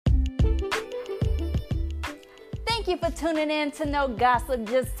you for tuning in to No Gossip,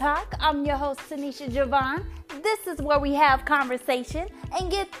 Just Talk. I'm your host, Tanisha Javon. This is where we have conversation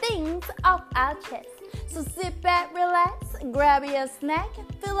and get things off our chest. So sit back, relax, grab your snack,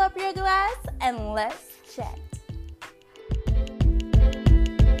 fill up your glass, and let's chat.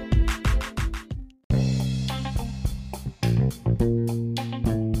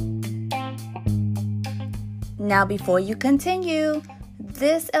 Now, before you continue,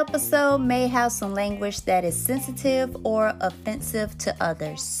 this episode may have some language that is sensitive or offensive to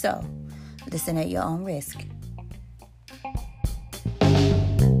others, so listen at your own risk.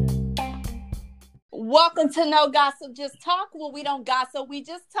 Welcome to No Gossip, Just Talk, where we don't gossip, we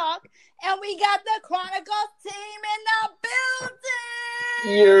just talk. And we got the Chronicles team in the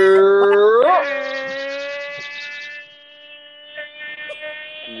building!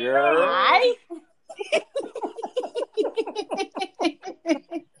 Yeah. Hi.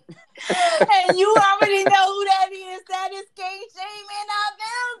 And you already know who that is. That is K-Shame in our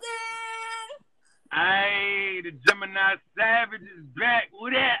building. Hey, the Gemini Savage is back.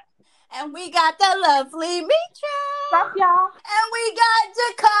 What that? And we got the lovely Mitra. What's up, y'all? And we got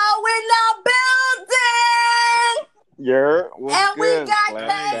Jaco in the building. Yeah, what's And good? we got Glad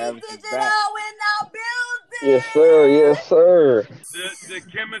K Savage is Digital back. in the building. Yes, sir. Yes, sir. The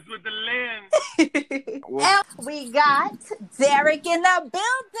chemist with the lens. And we got Derek in the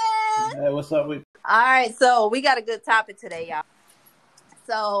building. Hey, what's up with? All right, so we got a good topic today, y'all.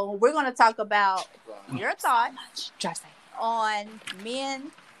 So we're going to talk about your thoughts on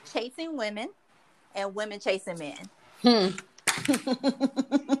men chasing women and women chasing men. Well,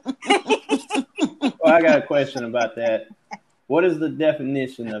 I got a question about that. What is the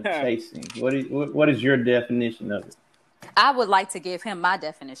definition of chasing? What is your definition of it? I would like to give him my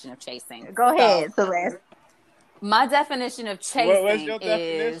definition of chasing. Go ahead, Celeste. My definition of What's chasing your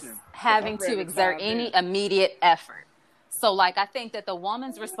is definition? having I'm ready to to exert dive any in. immediate effort. So, like, I think that the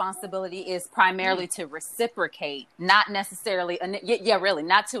woman's responsibility is primarily to reciprocate, not necessarily, really,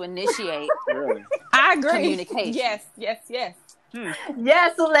 not to initiate Really? I agree. communication. Yes.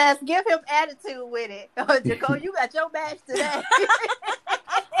 Yes, Celeste, give him attitude with it. Jaco, you got your match today.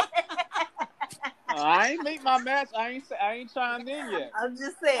 I ain't make my match. I ain't chimed in yet. I'm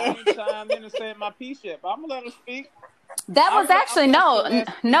just I saying. ain't chimed in and said my piece yet, but I'm gonna let her speak. That was actually,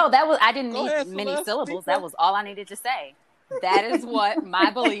 I didn't Go need ahead, many Celeste, syllables. speak That up. was all I needed to say. That is what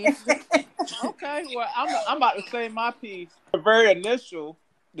my belief. Okay, well, I'm about to say my piece. The very initial,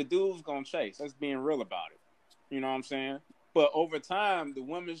 the dude's gonna chase. That's being real about it. You know what I'm saying? But over time, the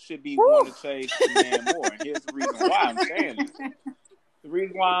women should be wanting to chase the man more. And here's the reason why I'm saying this. The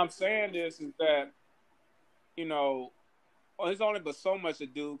reason why I'm saying this is that, you know, there's only but so much a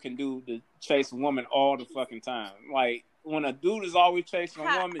dude can do to chase a woman all the fucking time. Like, when a dude is always chasing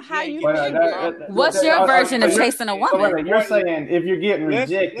a woman, How he ain't you getting think? What's your version of chasing a So woman? wait, you're saying if you're getting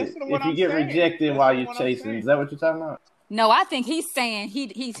Listen rejected, to what if you I'm get saying. rejected Listen while to you're what I'm chasing, saying. is that what you're talking about? No, I think he's saying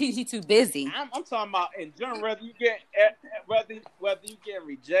he's too busy. I'm talking about in general, whether you get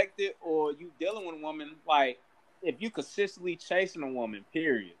rejected or you dealing with a woman, like if you consistently chasing a woman,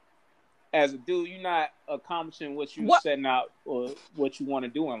 period. As a dude, you're not accomplishing what you're setting out or what you want to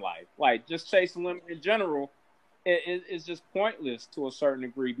do in life. Like just chasing women in general, it's just pointless to a certain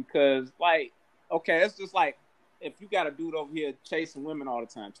degree because, like, okay, it's just like if you got a dude over here chasing women all the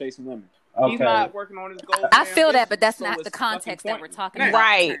time, chasing women. Okay. He's not working on his goals. I feel that, but that's so not it's the context fucking that we're pointless. talking Now, about.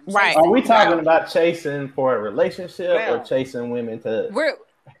 Right, the term right. chasing. Are we talking about chasing for a relationship Now. or chasing women to We're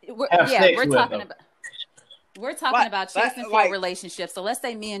have sex we're with talking them? about chasing for a relationship. So let's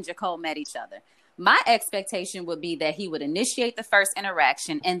say me and Jaco met each other. My expectation would be that he would initiate the first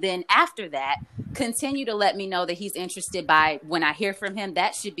interaction, and then after that, continue to let me know that he's interested. By when I hear from him,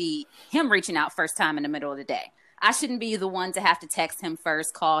 that should be him reaching out first time in the middle of the day. I shouldn't be the one to have to text him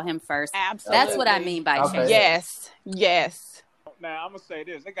first, call him first. Absolutely. That's what I mean by Okay. chasing. Yes. Now I'm gonna say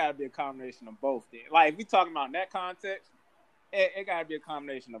this: it got to be a combination of both. Then, like if we talking about in that context, it got to be a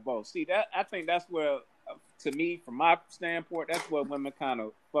combination of both. See, that I think that's where, to me, from my standpoint, that's where women kind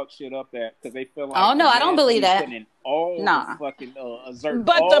of fuck shit up at because they feel like, Oh, no, I don't believe that. putting in all Nah. the fucking exert,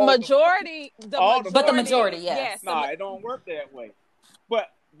 But all the majority, yes. Nah, it don't work that way.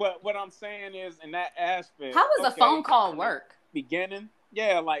 But what I'm saying is, in that aspect, How does a phone call work? Beginning,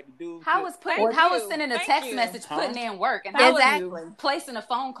 yeah, like the dude. How is sending a Thank text you. message putting in work, and Exactly. is placing a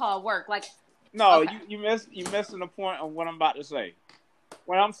phone call work? Like, No, okay. you missing the point of what I'm about to say.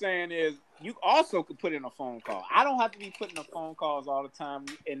 What I'm saying is, you also could put in a phone call. I don't have to be putting in phone calls all the time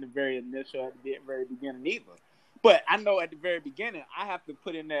in the very initial, at the very beginning either. But I know at the very beginning, I have to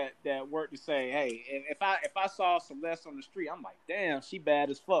put in that work to say, hey, if I saw Celeste on the street, I'm like, damn, she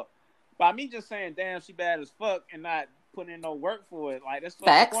bad as fuck. By me just saying, damn, she bad as fuck, and not putting in no work for it, like, that's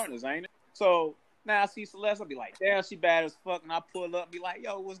fucking pointless, ain't it? So now I see Celeste, I'll be like, damn, she bad as fuck, and I pull up and be like,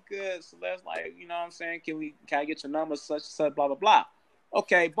 yo, what's good, Celeste? Like, you know what I'm saying? Can I get your number, such and such, blah, blah, blah.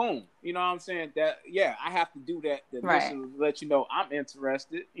 Okay, boom. You know what I'm saying? That, yeah, I have to do that to let you know I'm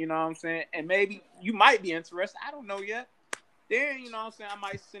interested. You know what I'm saying? And maybe you might be interested. I don't know yet. Then, you know what I'm saying, I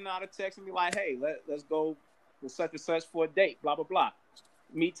might send out a text and be like, hey, let's go with such and such for a date, blah, blah, blah.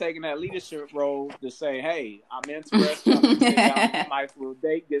 Me taking that leadership role to say, hey, I'm interested. I'm going to sit down with my little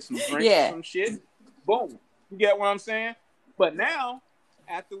date, get some drinks or some shit. Boom. You get what I'm saying? But now,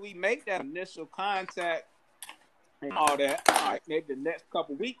 after we make that initial contact, and all that, all right, maybe the next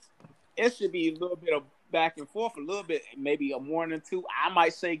couple weeks, it should be a little bit of back and forth, a little bit, maybe a morning or two. I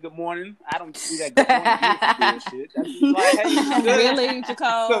might say good morning. I don't do that good morning bullshit. That's just like, hey, really, Jacob?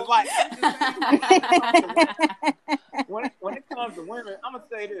 So, like, when it comes to women, I'm gonna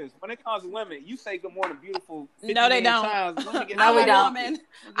say this: when it comes to women, you say good morning, beautiful. No, they don't. No, we don't.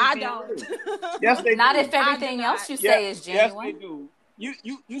 I don't. Yes, they not do. If everything else you say is genuine. Yes, they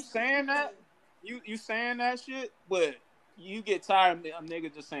do. You saying that? You saying that shit, but you get tired of a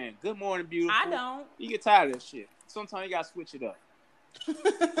nigga just saying good morning, beautiful. I don't. You get tired of that shit. Sometimes you gotta switch it up.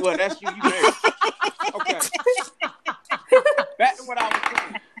 Well, that's you married. Okay. Back to what I was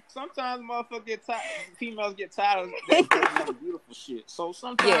saying. Sometimes motherfuckers get tired. Females get tired of that beautiful shit. So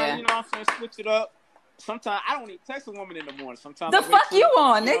sometimes you know what I'm saying, switch it up. Sometimes I don't even text a woman in the morning. Sometimes the fuck you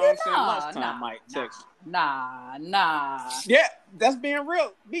on, nigga? Lunchtime might text. Nah. Yeah, that's being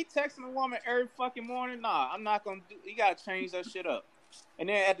real. Me texting a woman every fucking morning, nah, I'm not gonna do. You gotta change that shit up. And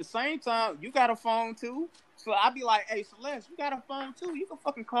then at the same time, you got a phone too. So I be like, hey, Celeste, you got a phone too. You can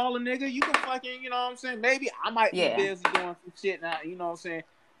fucking call a nigga. You can fucking, you know what I'm saying? Maybe I might be busy doing some shit now. You know what I'm saying?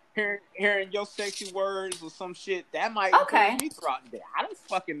 Hearing your sexy words or some shit that might encourage me throughout the day. I don't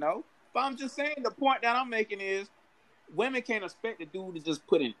fucking know. But I'm just saying, the point that I'm making is women can't expect the dude to just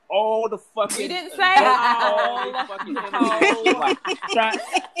put in all the fucking. We didn't say all the fucking energy. Like,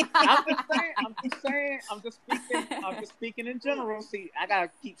 I'm just speaking in general. See, I gotta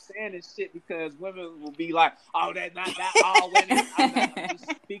keep saying this shit because women will be like, oh, that's not all women. I'm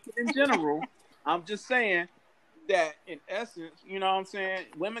just speaking in general. I'm just saying that in essence, you know what I'm saying?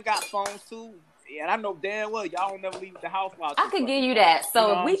 Women got phones too. And I know damn well y'all don't never leave the house while I could give you that. So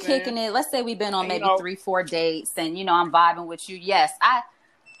you know if we kicking it, let's say we've been on maybe 3-4 dates and you know I'm vibing with you. Yes,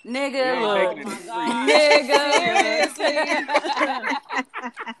 nigga.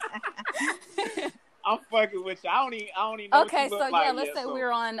 I'm fucking with you. I don't even know okay, what you so look like let's say so,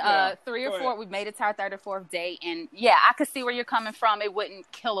 we're on 3 or 4. We've made it to our 3rd or 4th date, and I could see where you're coming from. It wouldn't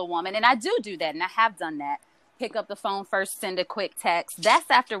kill a woman, and I do that, and I have done that. Pick up the phone first, send a quick text.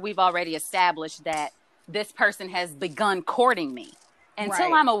 That's after we've already established that this person has begun courting me.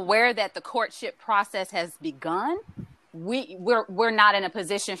 Until I'm aware that the courtship process has begun, we're not in a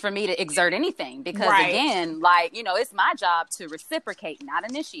position for me to exert anything because again, like, you know, it's my job to reciprocate, not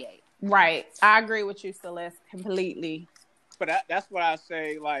initiate. Right. I agree with you, Celeste, completely. But that's what I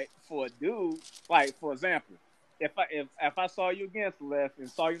say, like, for a dude, like, for example, if I saw you again, Celeste, and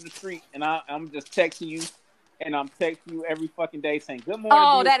saw you in the street, and I'm just texting you, and I'm texting you every fucking day saying, good morning,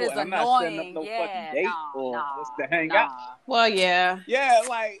 beautiful, that is and I'm annoying. not setting up no fucking date or just to hang out. Well, yeah. Yeah,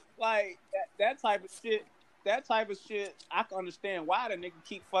 like that type of shit, I can understand why the nigga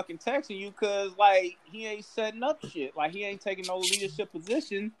keep fucking texting you, because, like, he ain't setting up shit. Like, he ain't taking no leadership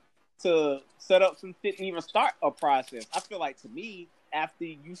position to set up some shit and even start a process. I feel like, to me, after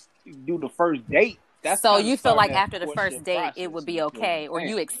you do the first date, that's so you feel like after the first date it would be okay, or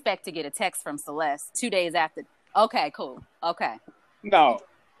you expect to get a text from Celeste 2 days after? Okay, cool. Okay. No,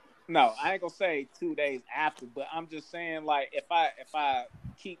 I ain't gonna say 2 days after, but I'm just saying, like, if I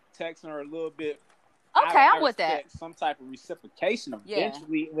keep texting her a little bit, I'm with that. Some type of reciprocation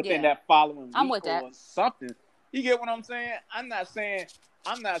eventually within that following week I'm with that. or something. You get what I'm saying? I'm not saying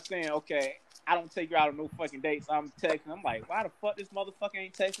okay, I don't take you out on no fucking dates. I'm texting. I'm like, why the fuck this motherfucker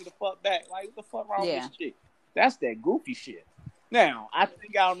ain't text me the fuck back? Like, what the fuck wrong with this shit? That's that goofy shit. Now, I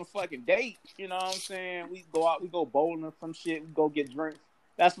take you out on a fucking date. You know what I'm saying? We go out, we go bowling or some shit. We go get drinks.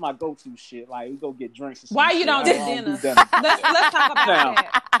 That's my go-to shit. Like, we go get drinks. Or some Why shit. you don't do dinner? Let's talk about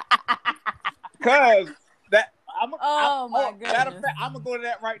that. Cause that I'm goodness. I'm gonna go to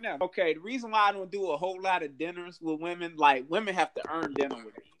that right now. Okay, the reason why I don't do a whole lot of dinners with women, like, women have to earn dinner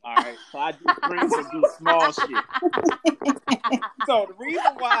with me. All right, so I do drinks and do small shit. So the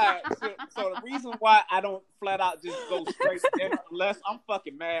reason why I don't flat out just go straight to dinner unless I'm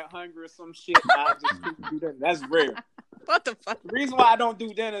fucking mad hungry or some shit, I just do that. That's rare. What the fuck? The reason why I don't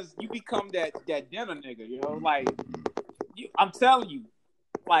do dinners, you become that dinner nigga. You know, like, I'm telling you.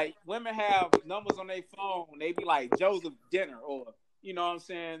 like women have numbers on their phone. They be like Joseph dinner or you know what I'm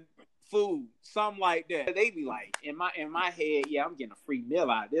saying, food, something like that. They be like in my head, yeah, I'm getting a free meal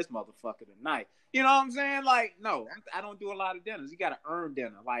out of this motherfucker tonight. You know what I'm saying? Like, no, I don't do a lot of dinners. You gotta earn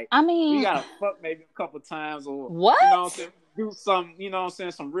dinner. Like, I mean, you gotta fuck maybe a couple times or what? You know what I'm saying? Do some, you know what I'm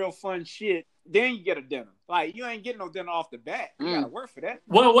saying, some real fun shit. Then you get a dinner. Like, you ain't getting no dinner off the bat. You gotta work for that.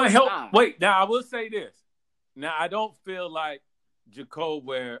 Well, wait. Now I will say this. Now I don't feel like Jacob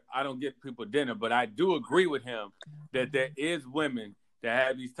where I don't get people dinner, but I do agree with him that there is women that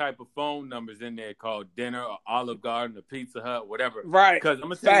have these type of phone numbers in there called dinner or Olive Garden or Pizza Hut, whatever. Right. Because I'm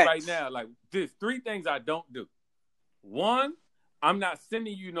gonna tell you right now, like there's 3 things I don't do. 1, I'm not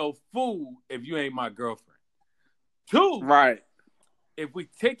sending you no food if you ain't my girlfriend. 2, right. If we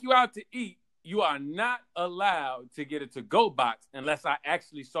take you out to eat, you are not allowed to get a to-go box unless I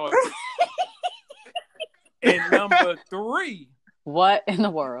actually saw it. And number 3. What in the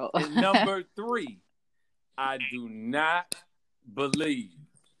world? And number 3, I do not believe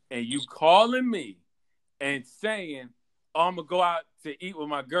in you calling me and saying, oh, I'm going to go out to eat with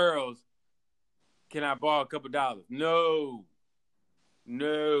my girls. Can I borrow a couple dollars? No.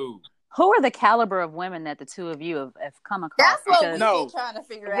 Who are the caliber of women that the two of you have come across? That's what we've been trying to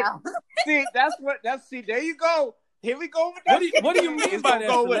figure out. See, there you go. Here we go with that. What do you mean by that,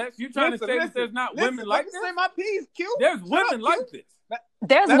 Celeste? You trying to say that there's not women like this? Say my piece, Q. There's women like this.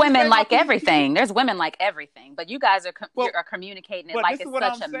 There's women like everything. There's women like everything. But you guys are communicating it like it's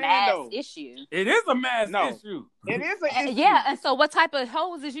such a mass issue. It is a mass issue. It is an issue. Yeah, and so what type of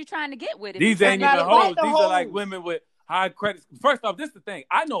hoes is you trying to get with? These ain't even hoes. These are like women with high credit. First off, this is the thing.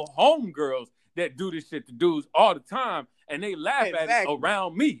 I know homegirls that do this shit to dudes all the time, and they laugh at it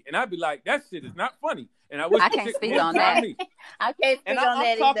around me. And I'd be like, that shit is not funny. And I can't speak on that. I can't speak on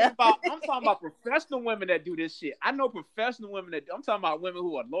that either. I'm talking about professional women that do this shit. I know professional women that I'm talking about women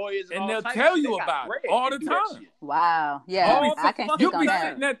who are lawyers and they'll tell you about it all the time. Wow. Yeah. I can't speak on that. You'll be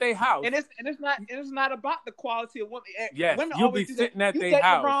sitting at their house. And it's not about the quality of women. Yes, women you'll be sitting at their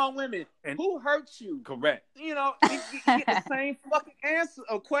house. You the wrong women. And who hurts you? Correct. You know, you get the same fucking answer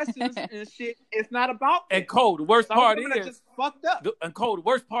or questions and shit. It's not about that. And Cole, the worst part is just fucked up. And Cole, the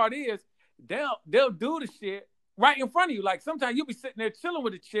worst part is they'll do the shit right in front of you. Like sometimes you'll be sitting there chilling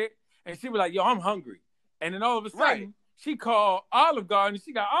with a chick and she'll be like, yo, I'm hungry. And then all of a sudden she called Olive Garden and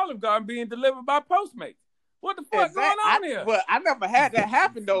she got Olive Garden being delivered by Postmates. What the fuck going on here? Well, I never had that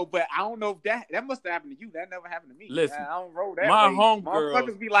happen though, but I don't know if that must have happened to you. That never happened to me. Listen, I don't roll that my way.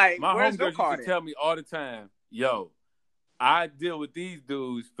 homegirls be like, my where's your homegirls card used to tell me all the time, yo, I deal with these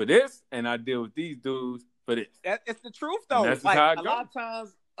dudes for this and I deal with these dudes for this. It's the truth though. That's like how a lot of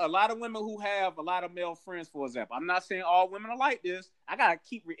times, a lot of women who have a lot of male friends, for example. I'm not saying all women are like this. I gotta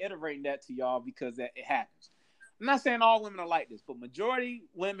keep reiterating that to y'all because it happens. I'm not saying all women are like this, but majority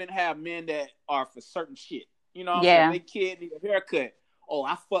women have men that are for certain shit. You know what I'm saying? They kid need a haircut. Oh,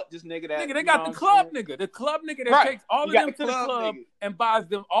 I fucked this nigga that. Nigga, they got the club nigga. The club nigga that takes all of them to the club and buys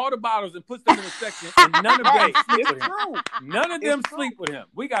them all the bottles and puts them in a section and none of them sleep with him. None of them sleep with him.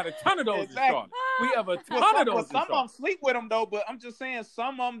 We got a ton of those in Charlotte. We have a ton of those in Charlotte. Some of them sleep with him though, but I'm just saying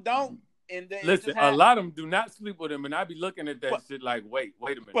some of them don't. And listen, a lot of them do not sleep with him, and I be looking at that shit like, wait a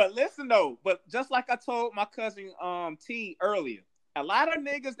minute. But listen though, just like I told my cousin T earlier, a lot of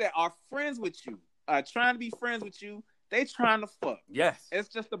niggas that are friends with you, trying to be friends with you, they trying to fuck. Yes. It's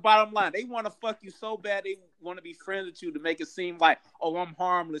just the bottom line. They want to fuck you so bad they want to be friends with you to make it seem like, oh, I'm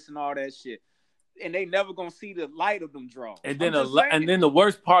harmless and all that shit. And they never gonna see the light of them draw. And then the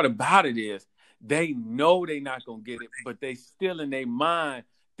worst part about it is they know they not gonna get it, but they still in their mind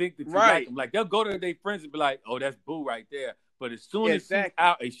think that you like them. Like they'll go to their friends and be like, oh, that's boo right there. But as soon as she's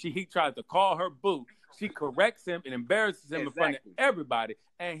out and he tries to call her boo, she corrects him and embarrasses him in front of everybody.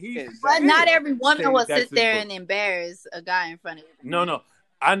 And but not every woman will sit there and embarrass a guy in front of you. No.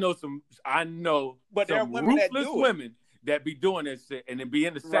 I know some ruthless women that be doing that shit and then be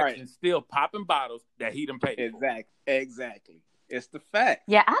in the section still popping bottles that he done paid for. Exactly. It's the fact.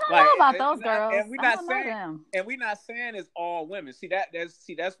 Yeah, I don't know about those girls. And we're not saying it's all women.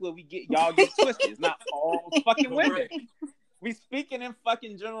 That's where we get y'all get twisted. It's not all fucking women. We speaking in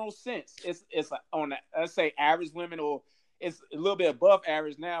fucking general sense. It's on let's say average women, or it's a little bit above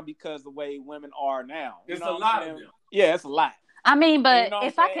average now because the way women are now. It's a lot of them. Yeah, it's a lot. I mean, but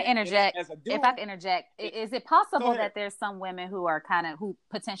if I can interject, is it possible that there's some women who are who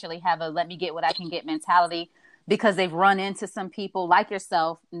potentially have a let me get what I can get mentality because they've run into some people like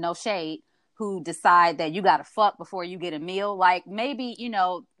yourself, no shade, who decide that you got to fuck before you get a meal? Like maybe,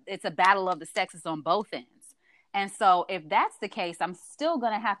 it's a battle of the sexes on both ends. And so if that's the case, I'm still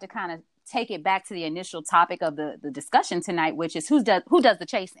going to have to kind of take it back to the initial topic of the discussion tonight, which is who does the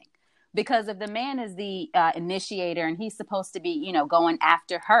chasing? Because if the man is the initiator and he's supposed to be, you know, going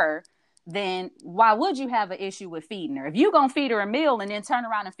after her, then why would you have an issue with feeding her? If you're going to feed her a meal and then turn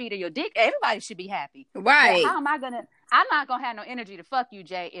around and feed her your dick, everybody should be happy. Right. But I'm not going to have no energy to fuck you,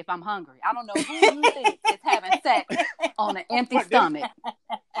 Jay, if I'm hungry. I don't know who you think is having sex on an empty stomach.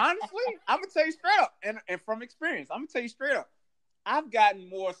 Honestly, I'm going to tell you straight up, and from experience, I'm going to tell you straight up, I've gotten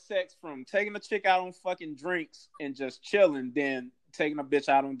more sex from taking a chick out on fucking drinks and just chilling than taking a bitch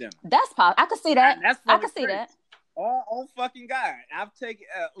out on dinner. That's possible. I could see that. I could see that. On fucking God. I've taken,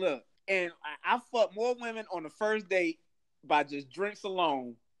 look, and I fuck more women on the first date by just drinks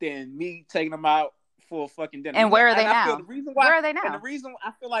alone than me taking them out for a fucking dinner. And where are they now? Where are they now? And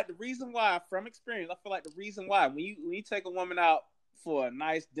I feel like the reason why, from experience, when you take a woman out for a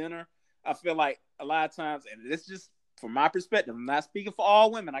nice dinner, I feel like a lot of times, and this just from my perspective, I'm not speaking for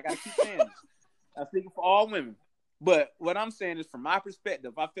all women. I gotta keep saying this. I'm speaking for all women. But what I'm saying is, from my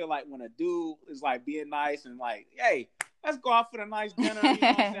perspective, I feel like when a dude is like being nice and like, hey, let's go out for the nice dinner. You know what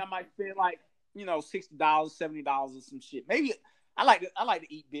I'm saying? I might spend like, you know, $60, $70 or some shit. Maybe I like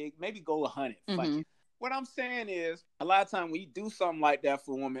to eat big. Maybe go 100. Mm-hmm. What I'm saying is, a lot of times when you do something like that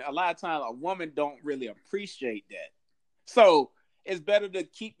for a woman, a lot of times a woman don't really appreciate that. So it's better to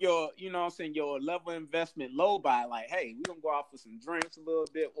keep your, you know what I'm saying, your level of investment low by like, hey, we're gonna go out for some drinks a little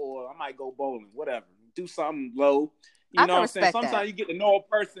bit, or I might go bowling, whatever. Do something low. You know what I'm saying? Sometimes you get to know a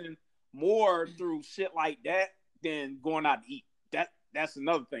person more through shit like that than going out to eat. That's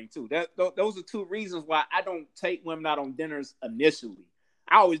another thing too. Those are two reasons why I don't take women out on dinners initially.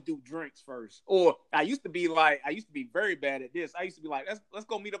 I always do drinks first. Or I used to be very bad at this. I used to be like, let's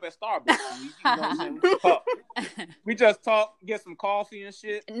go meet up at Starbucks. You know what I'm saying? We just talk, get some coffee and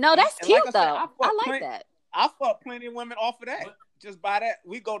shit. No, that's cute like though. I like that. I fuck plenty of women off of that. Just by that,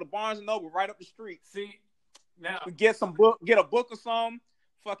 we go to Barnes and Noble right up the street. See, now we get a book or something.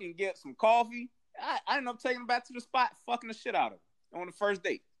 Fucking get some coffee. I end up taking them back to the spot, fucking the shit out of them on the first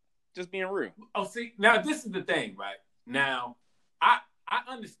date. Just being real. Oh, see, now this is the thing, right? Now, I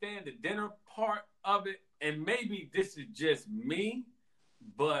understand the dinner part of it, and maybe this is just me,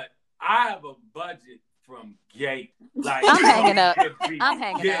 but I have a budget from gate. Like, I'm hanging up.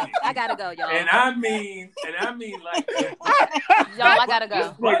 I gotta go, y'all. And I mean, like, y'all, I gotta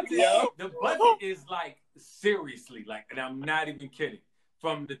go. The budget is like seriously, like, and I'm not even kidding.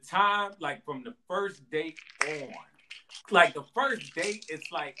 From the time, like, from the first date on, like the first date,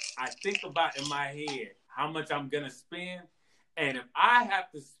 it's like I think about in my head how much I'm gonna spend, and if I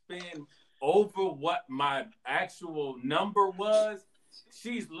have to spend over what my actual number was,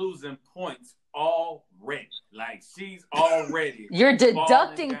 she's losing points already. Like, she's already. You're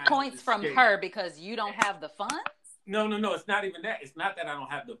deducting points from her because you don't have the funds? No. It's not even that. It's not that I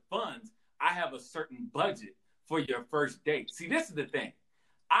don't have the funds. I have a certain budget for your first date. See, this is the thing.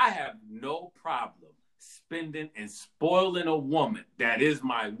 I have no problem spending and spoiling a woman that is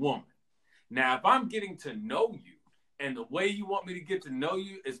my woman. Now, if I'm getting to know you, and the way you want me to get to know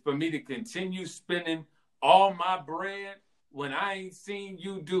you is for me to continue spending all my bread when I ain't seen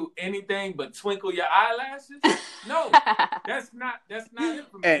you do anything but twinkle your eyelashes? No, that's not it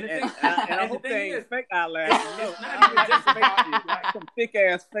for me. And I hope they ain't fake eyelashes. No, it's not even just about like some thick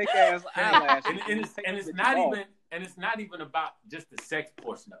ass eyelashes. And it's not even about just the sex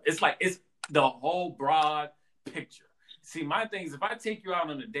portion of it. It's like it's the whole broad picture. See, my thing is, if I take you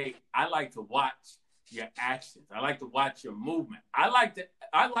out on a date, I like to watch your actions. I like to watch your movement. I like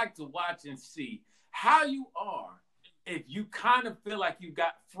to watch and see how you are. If you kind of feel like you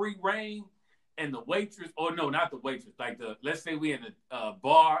got free reign, and the waitress, or no, not the waitress, like let's say we in a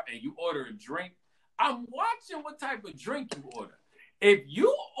bar and you order a drink, I'm watching what type of drink you order. If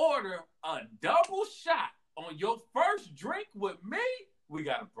you order a double shot on your first drink with me, we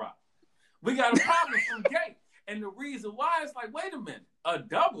got a problem. We got a problem from gate. And the reason why is like, wait a minute, a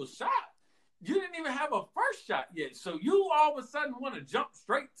double shot? You didn't even have a first shot yet. So you all of a sudden want to jump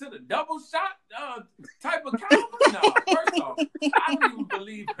straight to the double shot type of combo? No, first off, I don't even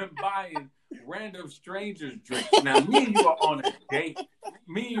believe in buying random strangers drinks. Now, me and you are on a date.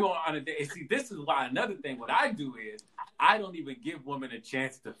 And see, this is why another thing, what I do is I don't even give women a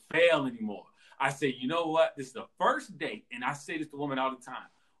chance to fail anymore. I say, you know what? This is the first date. And I say this to women all the time.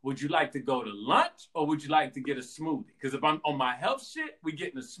 Would you like to go to lunch or would you like to get a smoothie? Because if I'm on my health shit, we're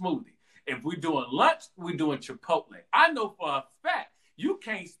getting a smoothie. If we're doing lunch, we're doing Chipotle. I know for a fact you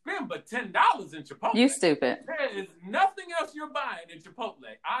can't spend but $10 in Chipotle. You stupid. There is nothing else you're buying in Chipotle.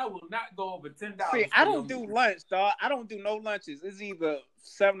 I will not go over $10. See, I don't do lunch, dog. I don't do no lunches. It's either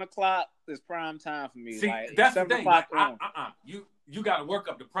 7:00 is prime time for me. See, like, that's the thing. Like, you got to work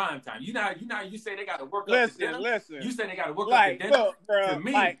up the prime time. You say they got to work up the dinner. You say they got to work up the dinner. Look, bro, to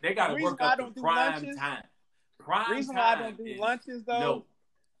me, they got to work up the prime time. The reason why I don't do lunches, though,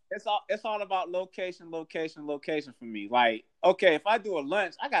 it's all about location for me. Like, okay, if I do a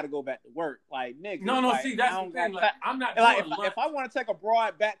lunch, I got to go back to work. Like, nigga. No, like, see, that's the thing. Like, I'm not doing lunch. If I want to take a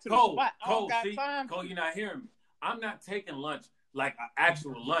broad back to the spot, I don't got time. Cole, you're not hearing me. I'm not taking lunch like an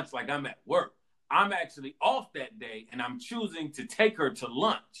actual lunch, like I'm at work. I'm actually off that day, and I'm choosing to take her to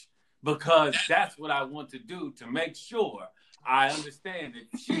lunch because that's what I want to do to make sure I understand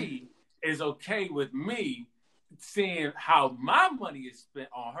that she is okay with me seeing how my money is spent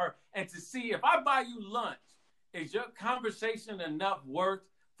on her, and to see if I buy you lunch, is your conversation enough worth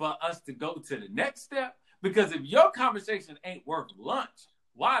for us to go to the next step? Because if your conversation ain't worth lunch,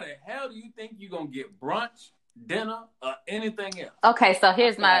 why the hell do you think you're going to get brunch, dinner, or anything else? Okay, so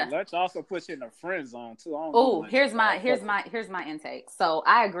here's my lunch also puts you in a friend zone too. Oh, here's my intake. So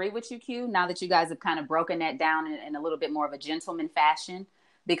I agree with you, Q. Now that you guys have kind of broken that down in a little bit more of a gentleman fashion,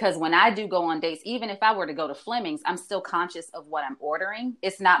 because when I do go on dates, even if I were to go to Fleming's, I'm still conscious of what I'm ordering.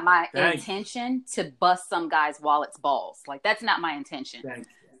 It's not my intention to bust some guy's wallet's balls. Like, that's not my intention.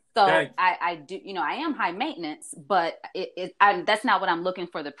 So I do, I am high maintenance, but that's not what I'm looking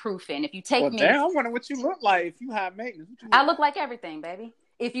for the proof in. If you take me, damn, I wonder what you look like if you high maintenance. I look like everything, baby.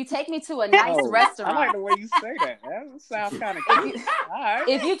 If you take me to a nice restaurant, I like the way you say that. That sounds kind of cute. All right.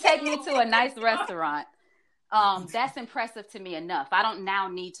 If you take me to a nice restaurant, that's impressive to me enough. I don't now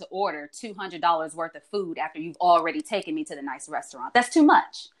need to order $200 worth of food after you've already taken me to the nice restaurant. That's too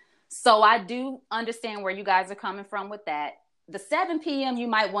much. So I do understand where you guys are coming from with that. The 7 p.m. you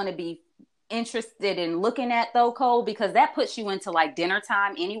might want to be interested in looking at, though, Cole, because that puts you into like dinner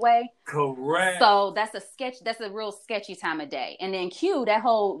time anyway. Correct. So that's a real sketchy time of day. And then Q, that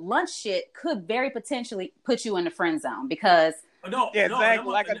whole lunch shit could very potentially put you in the friend zone because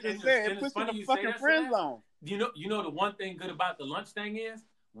exactly. Like I just said, it puts you in the fucking friend zone. You know the one thing good about the lunch thing is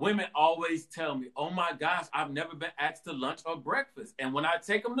women always tell me, "Oh my gosh, I've never been asked to lunch or breakfast." And when I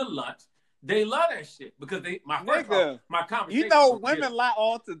take them to lunch, they love that shit because my conversation. Women lie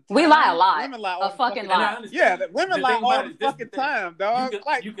all the time. We lie a lot. Women lie all the fucking lot. Yeah, women lie all the fucking time, dog.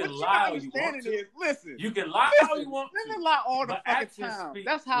 You can lie all you want to. Listen, you can lie all you want to. Women lie all the fucking time.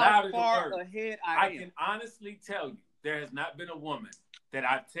 That's how far ahead I am. I can honestly tell you, there has not been a woman that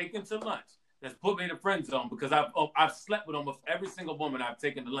I've taken to lunch that's put me in the friend zone because I've slept with almost every single woman I've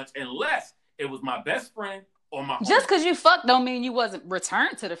taken to lunch, unless it was my best friend or my just because you fucked don't mean you wasn't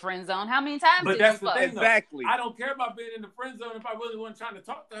returned to the friend zone. How many times did you fuck? Exactly. I don't care about being in the friend zone if I really wasn't trying to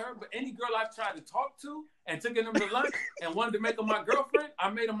talk to her, but any girl I've tried to talk to and took them to lunch and wanted to make her my girlfriend, I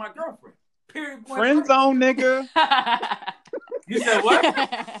made her my girlfriend. Period. Friend zone, nigga. You said what?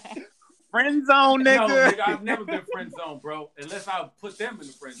 Friend zone, nigga. No, nigga, I've never been friend zone, bro. Unless I put them in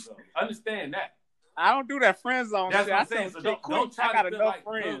the friend zone. Understand that. I don't do that friend zone. That's what I'm saying. So don't try to feel like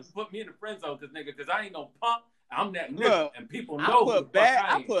friends. Put me in the friend zone, because I ain't no punk. I'm that nigga, and people know.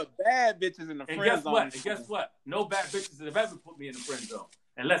 I put bad bitches in the friend zone. And guess what? No bad bitches have ever put me in the friend zone,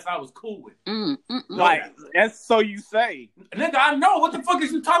 unless I was cool with it. Like, that's so you say. Nigga, I know. What the fuck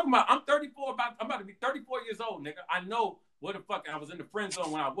is you talking about? I'm 34. I'm about to be 34 years old, nigga. I know what the fuck I was in the friend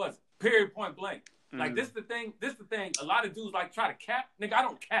zone when I wasn't. Period. Point blank. Like, this the thing. A lot of dudes like try to cap. Nigga, I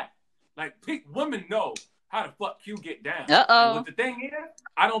don't cap. Like, women know how the fuck you get down. And what the thing is,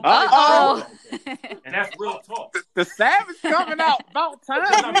 I don't play and that's real talk. The savage coming out about time.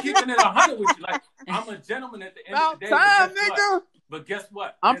 I'm keeping it 100 with you. Like, I'm a gentleman at the end of the day. Time, nigga. But guess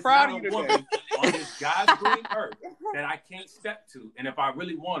what? I'm proud of you woman on this God's green earth that I can't step to. And if I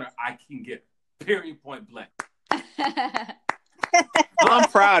really want her, I can get her. Period. Point blank. I'm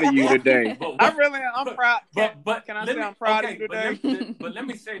proud of you today. I'm proud. But can I say I'm proud of you today? But let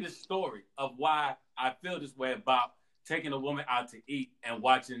me say the story of why I feel this way about taking a woman out to eat and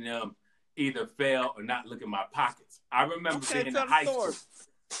watching them either fail or not look in my pockets. I remember being in high school.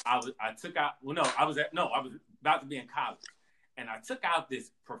 I was about to be in college, and I took out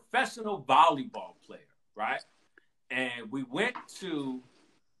this professional volleyball player, right? And we went to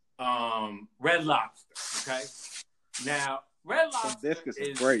Red Lobster. Okay, now. Red Lobster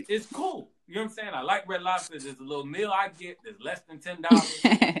is great. It's cool. You know what I'm saying? I like Red Lobster. There's a little meal I get that's less than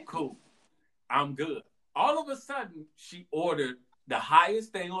 $10. Cool. I'm good. All of a sudden, she ordered the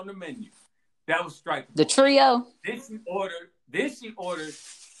highest thing on the menu. That was striking. The trio. Then she ordered.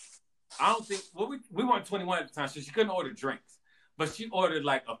 I don't think. Well, we weren't 21 at the time, so she couldn't order drinks. but she ordered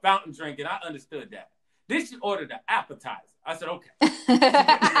like a fountain drink, and I understood that. Then she ordered an appetizer. I said, okay.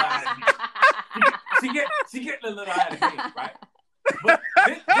 She getting a little out of hand, right? But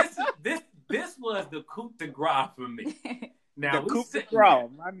this was the coup de grace for me. Now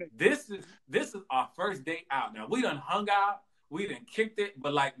this is our first date out. Now we done hung out, we done kicked it,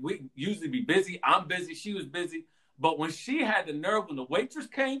 but like we usually be busy. I'm busy, she was busy. But when she had the nerve, when the waitress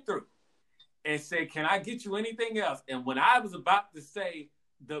came through and said, "Can I get you anything else?" And when I was about to say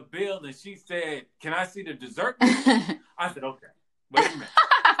the bill, and she said, "Can I see the dessert menu?" I said, "Okay, wait a minute."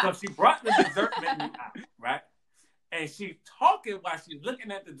 So she brought the dessert menu out, right? And she's talking while she's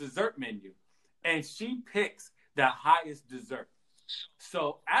looking at the dessert menu, and she picks the highest dessert.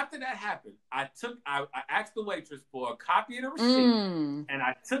 So after that happened, I asked the waitress for a copy of the receipt, and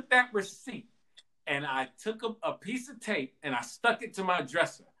I took that receipt, and I took a piece of tape, and I stuck it to my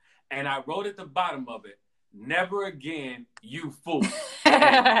dresser, and I wrote at the bottom of it, "Never again, you fool." And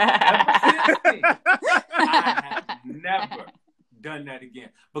ever since then, I have never done that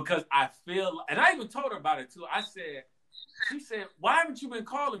again, because I feel, and I even told her about it too. She said, "Why haven't you been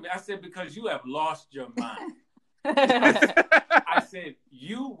calling me?" I said, "Because you have lost your mind." I said,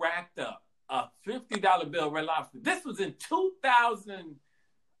 "You racked up a $50 bill Red Lobster." This was in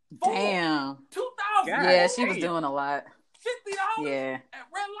 2004. Damn. 2000. Yeah, she was doing a lot. $50 Yeah. at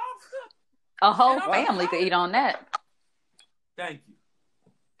Red Lobster. A whole family could eat on that. Thank you.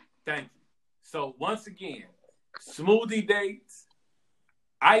 So once again, smoothie dates,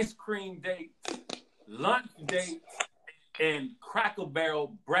 ice cream dates, lunch dates, and Cracker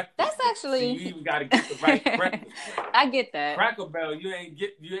Barrel breakfast. That's actually. So you even got to get the right breakfast. I get that. Cracker Barrel, you ain't.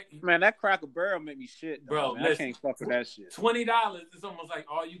 Man, that Cracker Barrel make me shit, though, bro. I can't fuck with that shit. $20 is almost like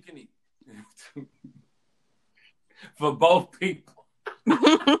all you can eat for both people.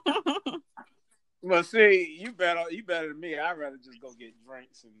 Well, see, you better than me. I'd rather just go get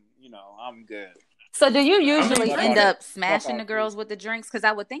drinks and I'm good. So do you usually end up smashing the girls with the drinks? Because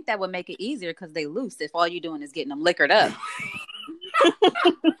I would think that would make it easier because they loose if all you're doing is getting them liquored up.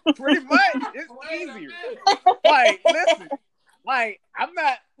 Pretty much. It's easier. Like, listen. Like,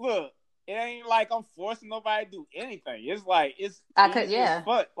 look, it ain't like I'm forcing nobody to do anything. It's like, it's easy as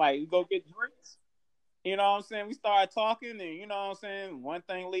fuck. Like, we go get drinks. You know what I'm saying? We started talking and, you know what I'm saying? One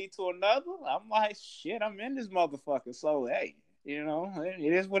thing lead to another. I'm like, shit, I'm in this motherfucker. So, hey,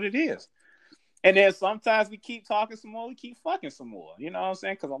 it is what it is. And then sometimes we keep talking some more, we keep fucking some more. You know what I'm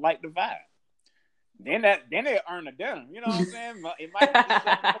saying? Because I like the vibe. Then they earn a dinner. You know what I'm saying? It might be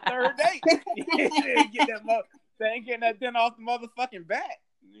a third date. They ain't getting that dinner off the motherfucking back.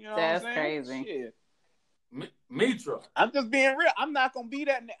 You know That's what I'm saying? crazy. Shit. Mitra. I'm just being real. I'm not gonna be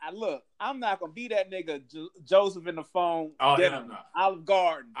that. Look, I'm not gonna be that nigga Joseph in the phone. Oh, hell no. Olive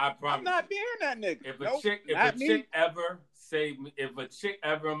Garden. I promise. I'm not being that nigga. If a chick ever saved me, if a chick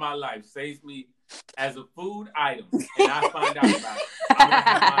ever in my life saves me as a food item, and I find out about it,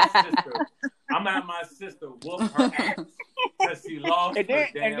 I'm gonna have my sister whoop her ass because she lost her damn.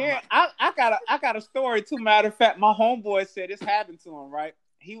 And then I got a story too. Matter of fact, my homeboy said this happened to him. Right,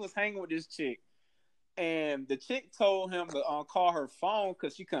 he was hanging with this chick. And the chick told him to call her phone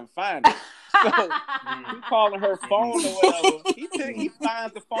because she couldn't find it. So he calling her phone or whatever. He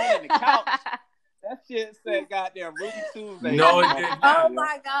finds the phone in the couch. That shit said goddamn Ruby Tuesday. No, it didn't. Oh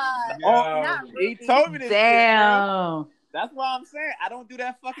my God. Yeah. He told me this Damn. shit. That's why I'm saying I don't do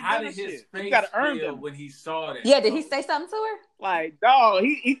that fucking How did his shit. face You gotta earn feel them. when he saw that? Yeah, did he say something to her? Like, dog,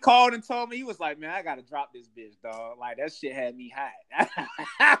 he called and told me, he was like, man, I gotta drop this bitch, dog. Like, that shit had me hot.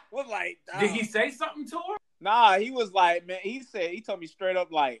 I was like, dog. Did he say something to her? Nah, he was like, man, he told me straight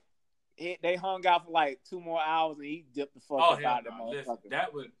up, like, they hung out for like 2 more hours and he dipped the fuck up out of that motherfucker. Listen,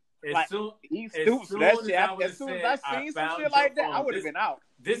 that was, he's stupid for that shit. As soon as I seen some shit like that, I would have been out.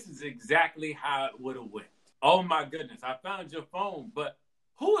 This is exactly how it would have went. Oh my goodness, I found your phone, but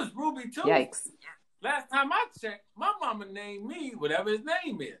who is Ruby Tuesday? Yikes. Last time I checked, my mama named me whatever his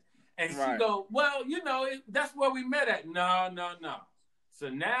name is. And she go, well, that's where we met at. No. So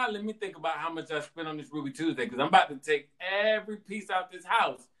now let me think about how much I spent on this Ruby Tuesday, because I'm about to take every piece out this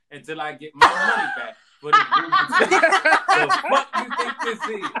house until I get my money back for this Ruby Tuesday. So what you think this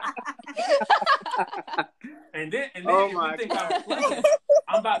is? And then if you think I'm playing,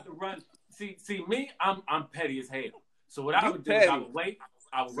 I'm about to run. See me, I'm petty as hell. So what I would do is I would wait.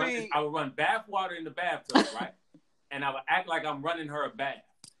 I would run bath water in the bathtub, right? And I would act like I'm running her a bath.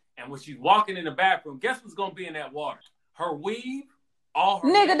 And when she's walking in the bathroom, guess what's gonna be in that water? Her weave, all her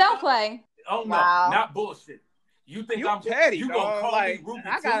nigga, makeup. don't play. Oh no, not bullshit. You think I'm petty? You gonna call me Ruby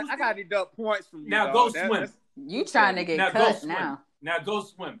Tuesday? I got to deduct points from you. Now go swim. You trying to get cut now? Now go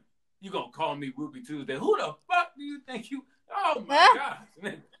swim. You gonna call me Ruby Tuesday? Who the fuck do you think you? Oh my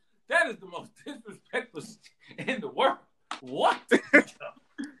gosh. That is the most disrespectful shit in the world. What?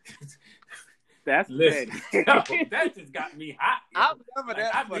 That's listen. That just got me hot. I'll never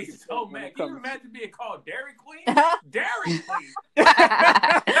that. I'd be so mad. Can you imagine being called Dairy Queen? Dairy Queen.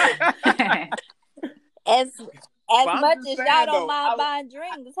 As much as y'all don't though, mind buying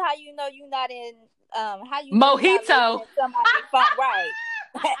drinks, how you know you're not in how you Mojito. Know somebody right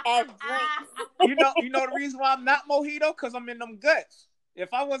as drinks. You know the reason why I'm not mojito? Because I'm in them guts.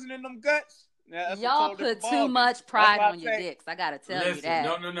 If I wasn't in them guts, y'all put too much pride on your dicks. I gotta tell you that.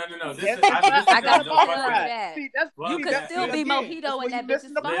 No. I gotta tell you that. See, you could still be mojito in that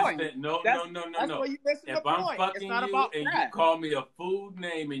bitch's phone. No. If I'm fucking you and you call me a food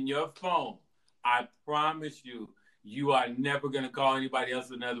name in your phone, I promise you, you are never gonna call anybody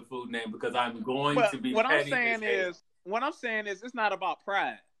else another food name because I'm going to be. What I'm saying is, it's not about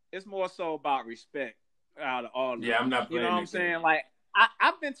pride. It's more so about respect. Out of all, I'm not playing. You know what I'm saying? Like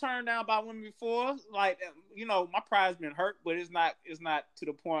I've been turned down by women before. Like, you know, my pride's been hurt, but it's not to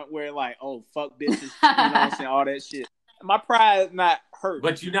the point where like, oh, fuck bitches. You know what I'm saying? All that shit. My pride is not hurt.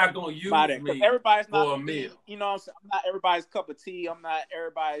 But you're not gonna use me everybody's for not a meal. You know what I'm saying? I'm not everybody's cup of tea. I'm not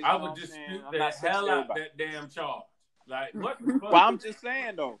everybody's. I would dispute the hell out that damn charge. Like, what the fuck? Well, I'm just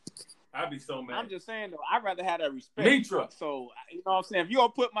saying though. I'd be so mad. I'm just saying though, I'd rather have that respect. Mitra. So you know what I'm saying? If you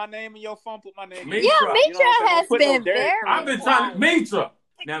don't put my name in your phone, put my name. Mitra. Yeah, Mitra has been very. I've been trying to Mitra.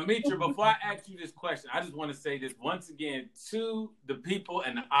 Now, Mitra, before I ask you this question, I just want to say this once again to the people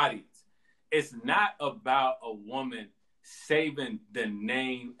and the audience. It's not about a woman saving the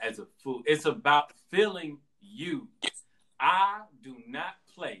name as a food. It's about feeling used. I do not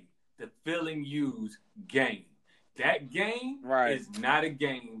play the feeling used game. That game is not a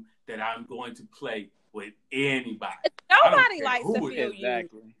game that I'm going to play with anybody. Nobody likes to feel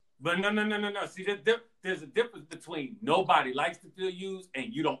used. But no. See, there's a difference between nobody likes to feel used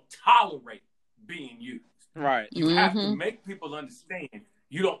and you don't tolerate being used. Right. You have to make people understand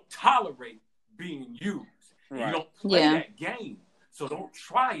you don't tolerate being used. Right. You don't play that game. So don't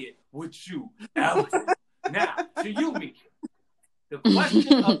try it with you ever. Now, to you, Mitra, the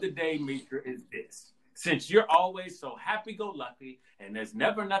question of the day, Mitra, is this. Since you're always so happy-go-lucky and there's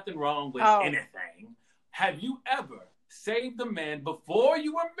never nothing wrong with anything, have you ever saved a man before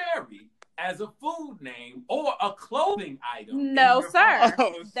you were married as a food name or a clothing item? No, sir.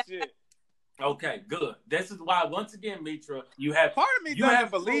 Oh, shit. Okay, good. This is why, once again, Mitra, you have... Part of me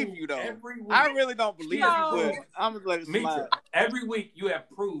doesn't believe you, though. I really don't believe you, but I'm going to let it slide. Mitra, every week you have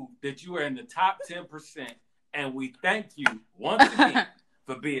proved that you are in the top 10%, and we thank you once again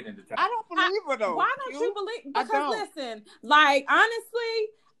for being in the top. I don't believe her, though. Why don't you believe? Because, listen, like, honestly...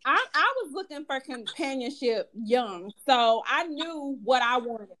 I was looking for companionship young, so I knew what I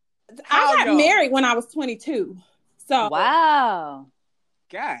wanted. I got married when I was 22. So wow,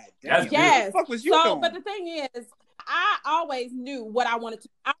 God, damn. Yes. What the fuck was you doing? But the thing is, I always knew what I wanted to.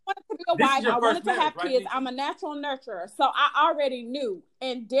 I wanted to be a wife. I wanted to have kids. I'm a natural nurturer, so I already knew,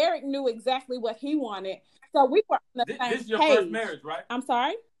 and Derek knew exactly what he wanted. So we were on the same page. This is your first marriage, right? I'm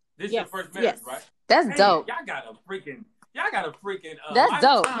sorry. This is your first marriage, right? That's dope. Y'all got a freaking. That's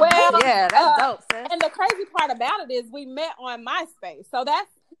dope. Well, yeah, that's dope, sis. And the crazy part about it is we met on MySpace, so that's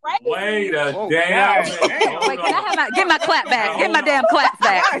crazy. Wait a damn minute. Wait, can I have get my clap back? Get my damn claps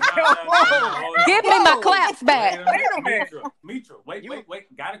back. Give me my claps back. Wait a minute. Mitra,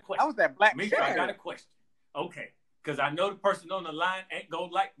 wait. Got a question. That was that black Mitra, I got a question. Okay. Because I know the person on the line ain't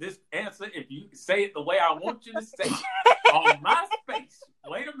gonna like this answer if you say it the way I want you to say it. On MySpace.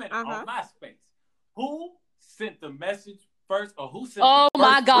 Wait a minute. On MySpace. Who sent the message first, or who sent Oh the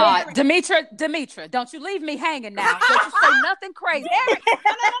my first God, message? Demetra, don't you leave me hanging now. Don't you say nothing crazy. Derek,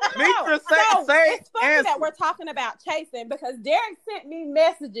 no. Mitra, it's funny that we're talking about chasing because Derek sent me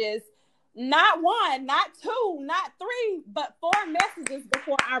messages, not one, not two, not three, but 4 messages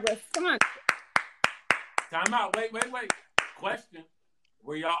before I responded. Time out. Wait. Question.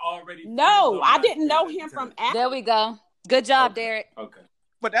 Were y'all already? No, I didn't know him from Apple. There we go. Good job, Derek. Okay.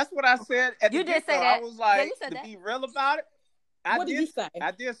 But that's what I said at you the did say that. I was like, to that. be real about it. What did you say? I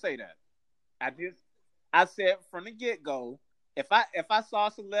did say that. I said from the get-go, if I saw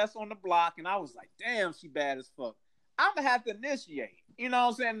Celeste on the block and I was like, damn, she bad as fuck, I'm going to have to initiate. You know what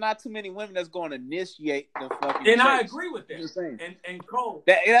I'm saying? Not too many women that's going to initiate the fucking And chase. I agree with that. And Cole.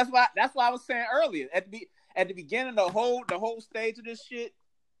 That's why I was saying earlier. At the beginning, the whole stage of this shit,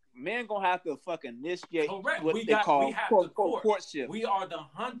 men gonna have to fucking initiate what they call courtship. We are the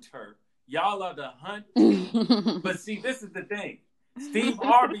hunter. Y'all are the hunt. But see, this is the thing. Steve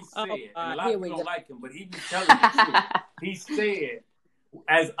Harvey said, and a lot of people don't like him, but he was telling the truth. He said,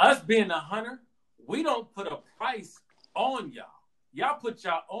 as us being the hunter, we don't put a price on y'all. Y'all put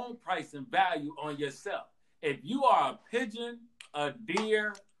your own price and value on yourself. If you are a pigeon, a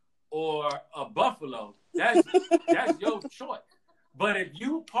deer, or a buffalo, that's your choice. But if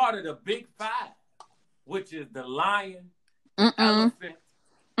you part of the big five, which is the lion, elephant,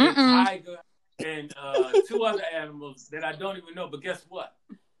 the tiger, and 2 other animals that I don't even know, but guess what?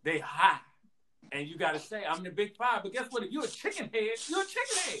 They high. And you got to say, I'm the big five. But guess what? If you're a chicken head, you're a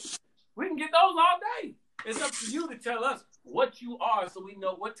chicken head. We can get those all day. It's up to you to tell us what you are so we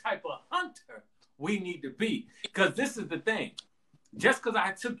know what type of hunter we need to be. Because this is the thing. Just because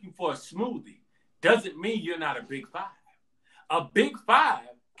I took you for a smoothie doesn't mean you're not a big five. A big five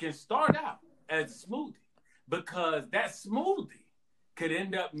can start out as a smoothie because that smoothie could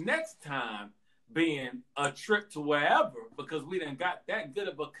end up next time being a trip to wherever because we done got that good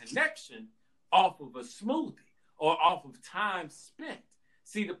of a connection off of a smoothie or off of time spent.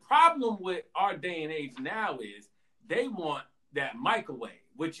 See, the problem with our day and age now is they want that microwave,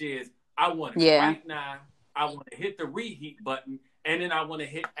 which is I want it right now. I want to hit the reheat button, and then I want to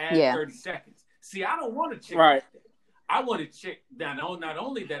hit add 30 seconds. See, I don't want a chick like that. I want a chick that not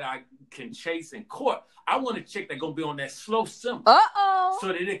only that I can chase in court, I want a chick that's going to be on that slow simmer. So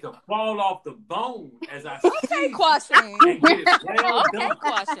that it can fall off the bone as I Quashing. And get it well done.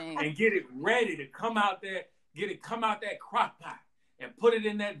 And get it ready to come out there, come out that crock pot and put it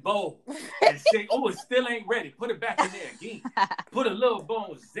in that bowl and say, oh, it still ain't ready. Put it back in there again. Put a little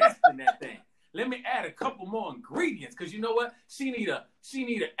bone zest in that thing. Let me add a couple more ingredients because you know what? She need an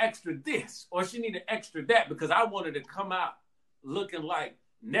extra this or she need an extra that because I want her to come out looking like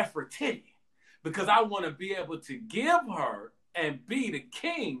Nefertiti because I want to be able to give her and be the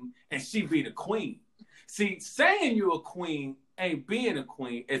king and she be the queen. See, saying you're a queen ain't being a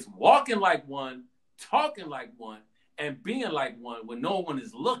queen. It's walking like one, talking like one, and being like one when no one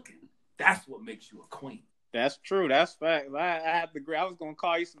is looking. That's what makes you a queen. That's true. That's fact. I have to agree. I was gonna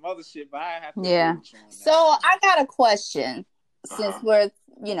call you some other shit, but I have to agree with you on that. So I got a question since we're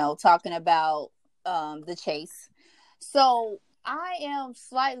talking about the chase. So I am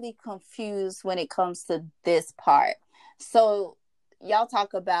slightly confused when it comes to this part. So y'all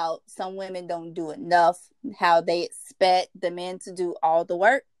talk about some women don't do enough, how they expect the men to do all the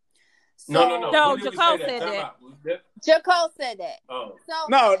work. So, no. Jacob said that. Jacob said that. Oh. So,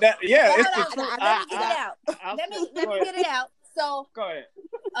 no, that it's the truth. Let me get it out. Let me get it out. So go ahead.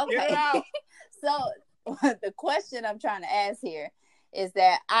 Okay. Get it out. So the question I'm trying to ask here is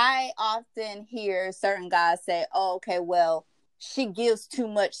that I often hear certain guys say, "Oh, okay, well, she gives too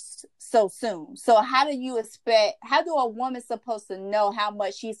much so soon." So how do a woman supposed to know how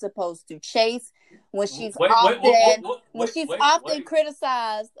much she's supposed to chase when she's often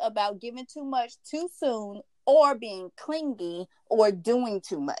criticized about giving too much too soon or being clingy or doing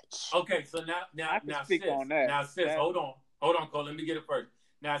too much? Okay, so now speak sis, on that. Now sis, hold on, Cole, let me get it first.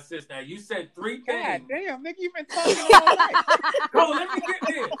 Now sis, now you said 3 things. God damn, nigga, you been talking all night. Cole, let me get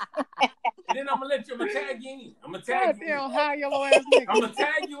this. And then I'm gonna tag you in. I'm gonna tag you in. High yellow ass nigga. I'm gonna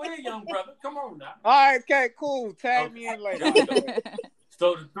tag you in, young brother. Come on now. All right, okay, cool. Tag me in later.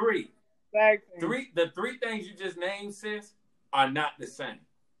 So the three things you just named, sis, are not the same.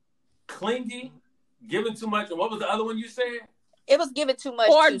 Clingy, giving too much, and what was the other one you said? It was giving too much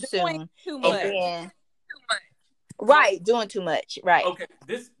or too soon. Too much. Okay. Right, doing too much. Right. Okay,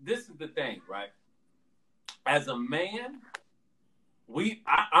 this is the thing, right? As a man,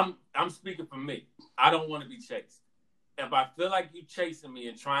 I'm speaking for me. I don't want to be chased. If I feel like you chasing me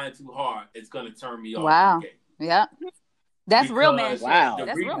and trying too hard, it's gonna turn me off. Wow. Yeah. That's real man shit. Wow. The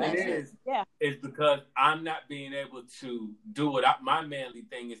That's reason real man is because I'm not being able to do what my manly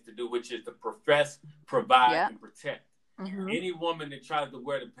thing is to do, which is to profess, provide, and protect. Mm-hmm. Any woman that tries to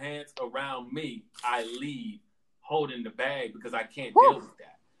wear the pants around me, I leave holding the bag because I can't deal with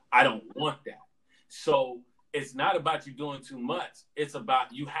that. I don't want that. So it's not about you doing too much. It's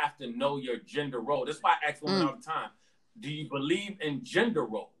about you have to know your gender role. That's why I ask women all the time, do you believe in gender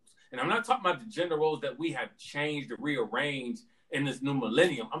roles? And I'm not talking about the gender roles that we have changed or rearranged in this new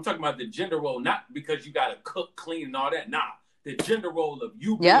millennium. I'm talking about the gender role, not because you got to cook, clean, and all that. Nah, the gender role of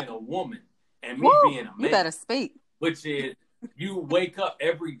you being a woman and me being a man. You better speak. Which is you wake up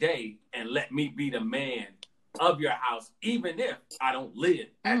every day and let me be the man of your house, even if I don't live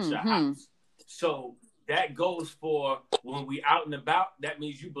at your house. So that goes for when we out and about. That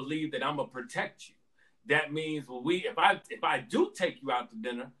means you believe that I'm gonna protect you. That means if I do take you out to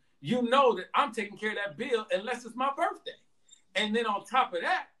dinner, you know that I'm taking care of that bill unless it's my birthday. And then on top of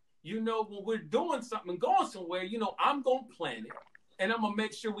that, you know when we're doing something and going somewhere, you know I'm gonna plan it and I'm gonna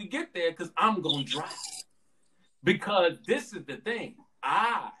make sure we get there because I'm gonna drive. Because this is the thing,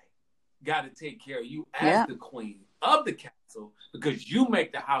 I got to take care of you as the queen of the castle because you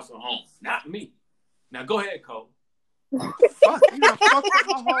make the house a home, not me. Now go ahead, Cole. Fuck, you done fucked up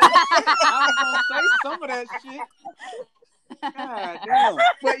my whole shit. I was gonna say some of that shit. God damn.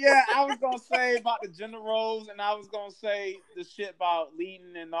 But yeah, I was gonna say about the gender roles, and I was gonna say the shit about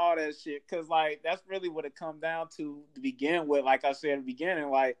leading and all that shit, because like that's really what it comes down to begin with. Like I said at the beginning,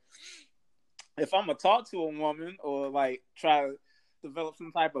 like if I'm gonna talk to a woman or like try to develop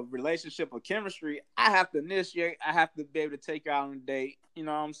some type of relationship or chemistry, I have to initiate. I have to be able to take her out on a date. You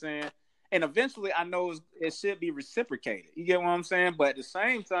know what I'm saying? And eventually, I know it should be reciprocated. You get what I'm saying? But at the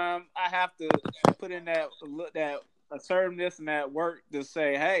same time, I have to put in that assertiveness and that work to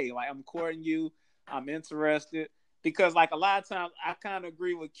say, hey, like I'm courting you, I'm interested. Because like a lot of times, I kind of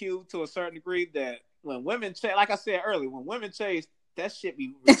agree with Q to a certain degree that when women chase, like I said earlier, when women chase, that shit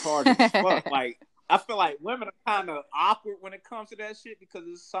be retarded as fuck. Like I feel like women are kind of awkward when it comes to that shit because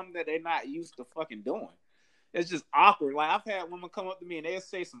it's something that they're not used to fucking doing. It's just awkward. Like I've had women come up to me and they'll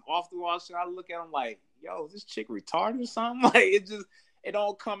say some off the wall shit. I look at them like, yo, is this chick retarded or something? Like it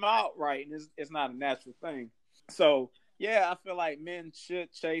don't come out right, and it's not a natural thing. So yeah, I feel like men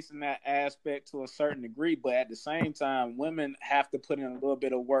should chase in that aspect to a certain degree, but at the same time, women have to put in a little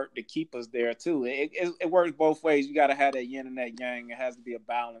bit of work to keep us there too. It works both ways. You got to have that yin and that yang. It has to be a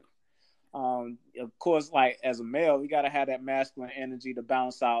balance. Of course, like as a male, you got to have that masculine energy to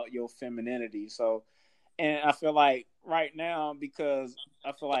balance out your femininity. So. And I feel like right now, because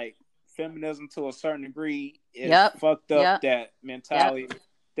I feel like feminism to a certain degree is fucked up, that mentality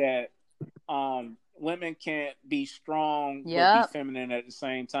that women can't be strong but be feminine at the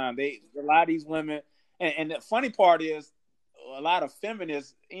same time. A lot of these women, and the funny part is a lot of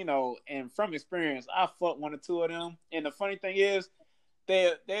feminists, you know, and from experience, I fucked one or two of them. And the funny thing is,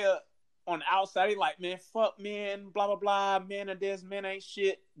 they're on the outside, they like, man, fuck men, blah, blah, blah, men are this, men ain't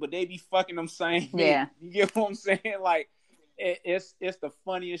shit, but they be fucking them same men. You get what I'm saying? Like, it's the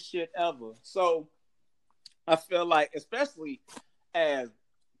funniest shit ever. So, I feel like, especially as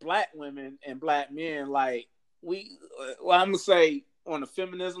black women and black men, like, I'm going to say, on the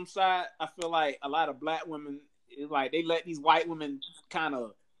feminism side, I feel like a lot of black women, like, they let these white women kind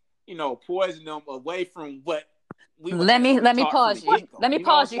of, you know, poison them away from what let me pause you. Let me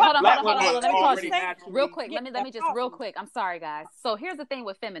pause you. Hold on. Let me pause you real quick. Let me just real quick. I'm sorry, guys. So here's the thing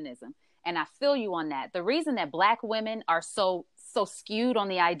with feminism, and I feel you on that. The reason that black women are so skewed on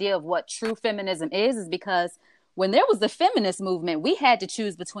the idea of what true feminism is because when there was the feminist movement, we had to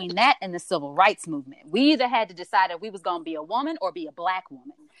choose between that and the civil rights movement. We either had to decide if we was going to be a woman or be a black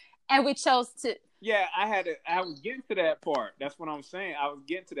woman, and we chose to. Yeah, I was getting to that part. That's what I'm saying. I was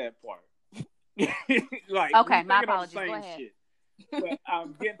getting to that part. Like, okay, my apologies. Go ahead. Shit. But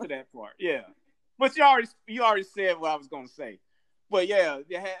I'm getting to that part. Yeah, but you already said what I was gonna say. But yeah,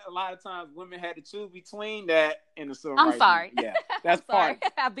 a lot of times women had to choose between that and the civil rights. I'm sorry. Movement. Yeah, that's part.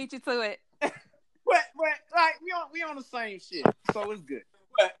 I beat you to it. but like we on the same shit, so it's good.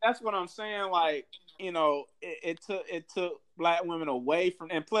 But that's what I'm saying. Like, you know, it took black women away from,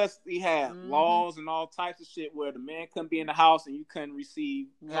 and plus we had laws and all types of shit where the man couldn't be in the house and you couldn't receive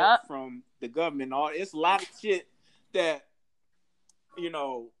help from the government. It's a lot of shit that, you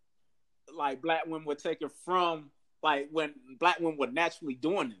know, like black women were taken from, like when black women were naturally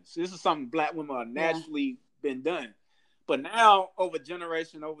doing this. This is something black women are naturally been done. But now over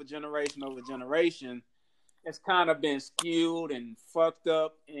generation, it's kind of been skewed and fucked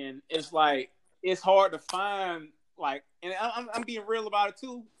up, and it's like it's hard to find, like, and I'm being real about it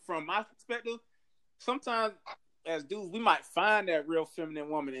too from my perspective. Sometimes as dudes, we might find that real feminine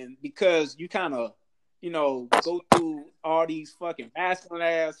woman, and because you kind of, you know, go through all these fucking masculine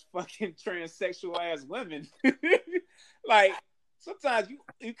ass, fucking transsexual ass women, like sometimes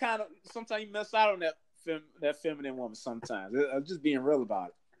you kind of sometimes you miss out on that feminine woman. Sometimes I'm just being real about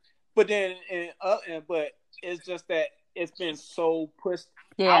it. But then, but it's just that it's been so pushed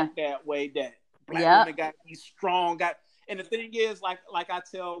out that way that black women got to be strong. And the thing is, like I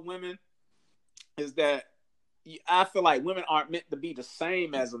tell women, is that I feel like women aren't meant to be the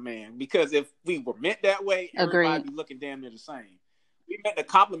same as a man, because if we were meant that way, everybody be looking damn near the same. We meant to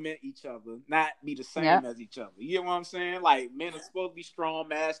complement each other, not be the same as each other. You know what I'm saying? Like, men are supposed to be strong,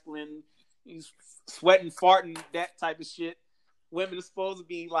 masculine, sweating, farting, that type of shit. Women are supposed to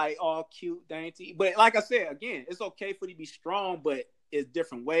be like all cute, dainty. But like I said, again, it's okay for you to be strong, but it's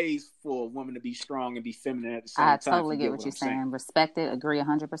different ways for a woman to be strong and be feminine at the same time. I totally get what you're saying. Respect it. Agree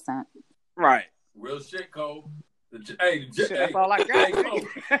 100%. Right. Real shit, Cole. That's all I got. Hey, Cole.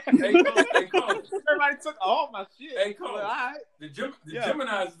 Everybody took all my shit. Hey, Cole. Well, all right. The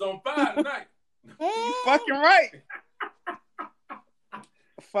Geminis is on fire tonight. You fucking right.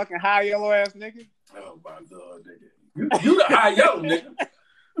 Fucking high yellow ass nigga. Oh my God, nigga. You the high yellow nigga.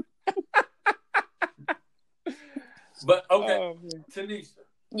 But okay, Tanisha.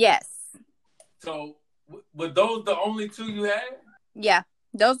 Yes. So were those the only two you had? Yeah,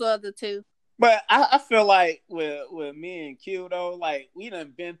 those were the two. But I feel like with me and Q though, like we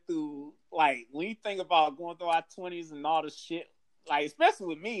done been through, like when you think about going through our 20s and all the shit, like especially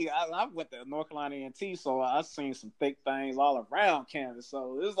with me, I went to North Carolina A&T, so I've seen some thick things all around Canada.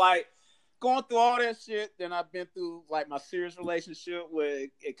 So it's like going through all that shit. Then I've been through like my serious relationship where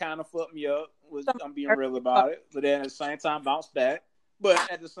it kind of fucked me up. I'm being real about it, but then at the same time bounced back.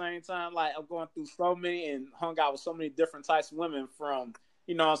 But at the same time, like I'm going through so many and hung out with so many different types of women from.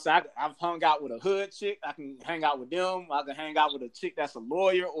 You know what I'm saying? I've hung out with a hood chick. I can hang out with them. I can hang out with a chick that's a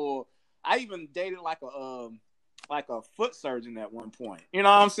lawyer, or I even dated like a foot surgeon at one point. You know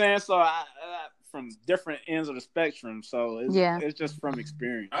what I'm saying? So I from different ends of the spectrum. So it's just from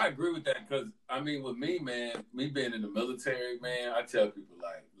experience. I agree with that because I mean, with me, man, me being in the military, man, I tell people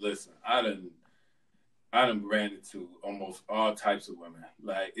like, listen, I done ran into almost all types of women,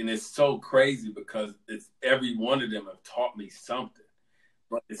 like, and it's so crazy because it's every one of them have taught me something.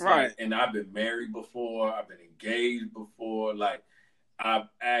 But it's right. Like, and I've been married before. I've been engaged before. Like, I've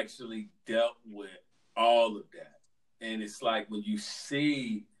actually dealt with all of that. And it's like when you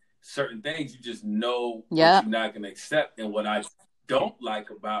see certain things, you just know that you're not going to accept. And what I don't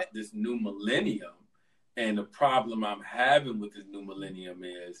like about this new millennium and the problem I'm having with this new millennium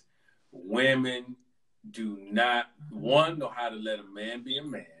is women do not, one, know how to let a man be a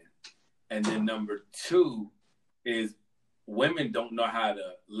man. And then number two is women don't know how to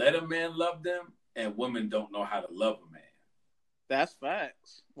let a man love them, and women don't know how to love a man. That's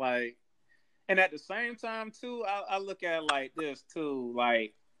facts. Like, and at the same time, too, I look at it like this, too.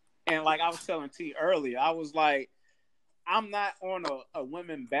 Like, and like I was telling T earlier, I was like, I'm not on a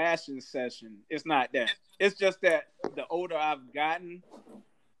women bashing session. It's not that. It's just that the older I've gotten,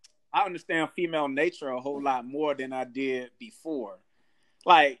 I understand female nature a whole lot more than I did before.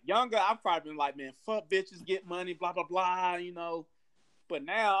 Like, younger, I've probably been like, man, fuck bitches, get money, blah, blah, blah, you know. But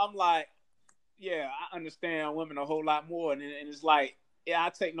now I'm like, yeah, I understand women a whole lot more. And it's like, yeah, I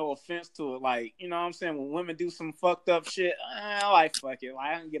take no offense to it. Like, you know what I'm saying? When women do some fucked up shit, I like, fuck it.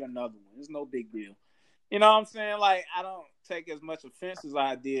 Like, I can get another one. It's no big deal. You know what I'm saying? Like, I don't take as much offense as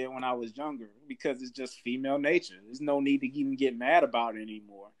I did when I was younger because it's just female nature. There's no need to even get mad about it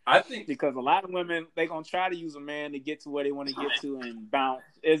anymore. I think because a lot of women, they're going to try to use a man to get to where they want to get to and bounce.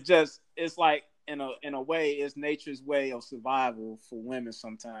 It's like, in a way, it's nature's way of survival for women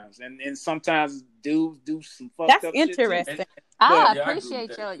sometimes. And sometimes dudes do some fucked up shit. That's interesting. I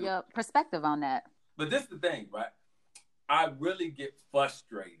appreciate your perspective on that. But this is the thing, right? I really get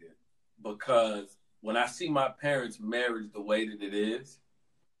frustrated because when I see my parents' marriage the way that it is.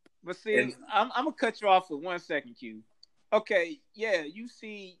 But see, I'm going to cut you off for 1 second, Q. Okay, yeah, you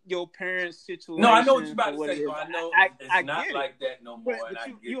see your parents' situation. No, I know what you're about to say. I know it's not like that no more.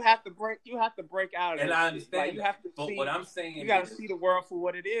 But you have to break out of it. And I understand. Like, you have to see, what I'm saying, you got to see the world for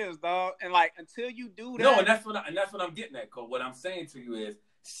what it is, dog. And like until you do that, no, and that's what I'm getting at, Cole. What I'm saying to you is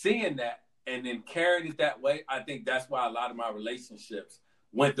seeing that and then carrying it that way. I think that's why a lot of my relationships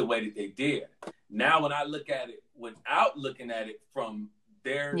went the way that they did. Now, when I look at it without looking at it from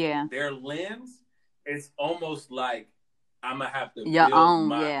their lens, it's almost like I'm gonna have to build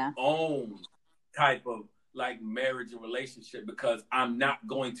my own type of like marriage and relationship because I'm not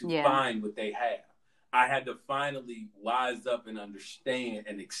going to find what they have. I had to finally wise up and understand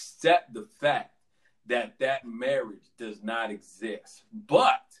and accept the fact that marriage does not exist.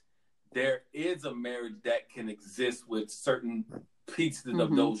 But there is a marriage that can exist with certain pieces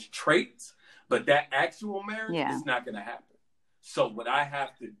of those traits, but that actual marriage is not going to happen. So what I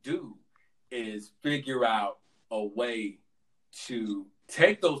have to do is figure out a way to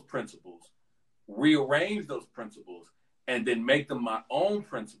take those principles, rearrange those principles, and then make them my own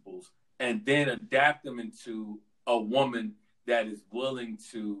principles, and then adapt them into a woman that is willing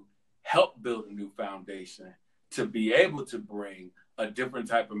to help build a new foundation to be able to bring a different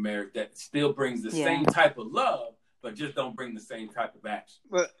type of marriage that still brings the same type of love, but just don't bring the same type of action.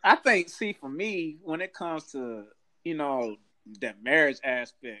 But I think, see, for me, when it comes to, you know, that marriage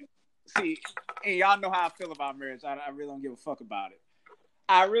aspect, see, and y'all know how I feel about marriage. I really don't give a fuck about it.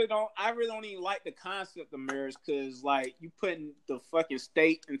 I really don't even like the concept of marriage because, like, you putting the fucking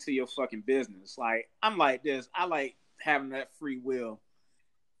state into your fucking business. Like, I'm like this. I like having that free will.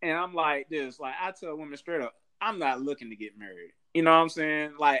 And I'm like this. Like, I tell women straight up, I'm not looking to get married. You know what I'm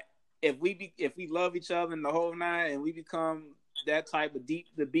saying? Like, if we love each other in the whole night and we become that type of deep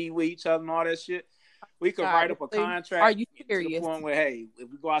to be with each other and all that shit, we could write up a contract. Are you serious? To the point where, hey, if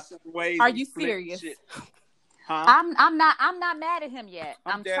we go our separate ways, are you serious? Shit. Huh? I'm not mad at him yet.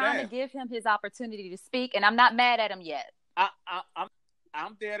 I'm trying to give him his opportunity to speak, and I'm not mad at him yet.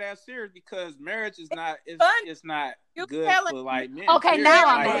 I'm dead ass serious because marriage is not it's not good for like men. Okay, period. now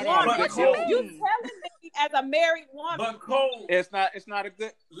I'm like, mad at him. You telling me as a married woman? But Cole, it's not a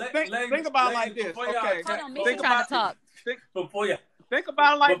good. Think about it like this. Okay, hold on, Misha trying to talk. Think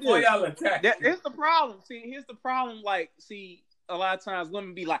about it like before this. Y'all attack. Here's the problem. Here's the problem. Like, a lot of times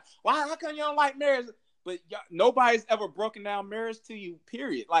women be like, "Why? How come you don't like marriage?" But nobody's ever broken down marriage to you.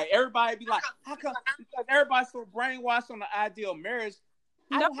 Period. Like everybody be like, "How come?" Because everybody's so brainwashed on the ideal marriage.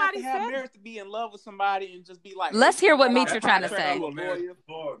 I don't have to have marriage to be in love with somebody and just be like. Let's hear what Mitra trying to say.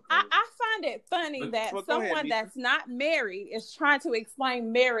 I find it funny that someone that's not married is trying to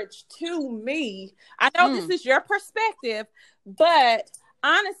explain marriage to me. I know this is your perspective, but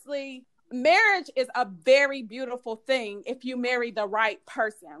honestly, marriage is a very beautiful thing if you marry the right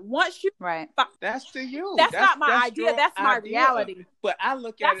person. Once you that's to you. That's not my idea. That's my reality. But I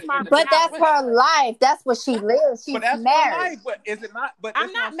look at it. But that's her life. That's what she lives. She's married. Her life, but is it not? But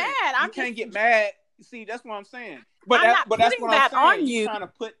I'm not mad. You can't get mad. See, that's what I'm saying. But I'm not putting that on you. Trying to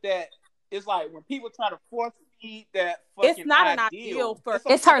put that. It's like when people try to force feed that fucking it's not ideal, an ideal for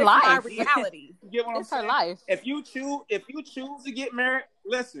it's her life. My reality. You get what I'm saying? Her life. If you choose to get married,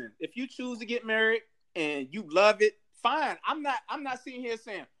 listen. If you choose to get married and you love it, fine. I'm not sitting here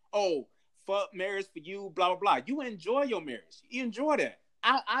saying, "Oh, fuck marriage for you," blah blah blah. You enjoy your marriage. You enjoy that.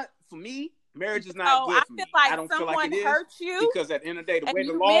 For me, marriage is not good for me. Like I don't feel like it hurt is you because at the end of the day, the way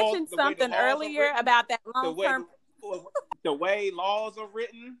the you laws, mentioned something earlier about that long term. The way laws are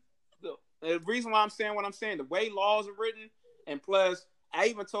written, the reason why I'm saying what I'm saying, the way laws are written, and plus, I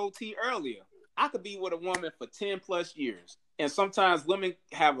even told T earlier, I could be with a woman for 10 plus years, and sometimes women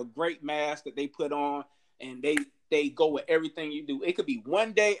have a great mask that they put on, and they go with everything you do. It could be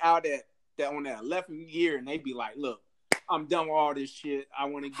one day out that on that 11th year, and they be like, "Look, I'm done with all this shit. I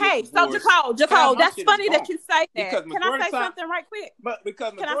want to get divorced." So Jacob, that's funny that you say that. Can I say something right quick? But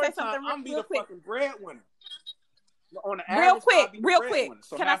because majority of the time, I'm be the fucking breadwinner. On the real quick.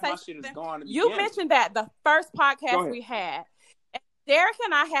 So can I say something? You mentioned that the first podcast we had. Derek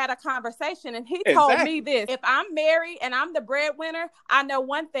and I had a conversation, and he told me this: if I'm married and I'm the breadwinner, I know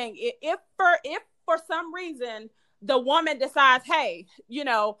one thing. If for some reason the woman decides, hey,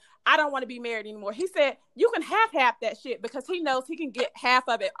 I don't want to be married anymore, he said you can have half that shit because he knows he can get half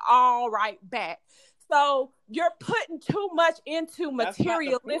of it all right back. So you're putting too much into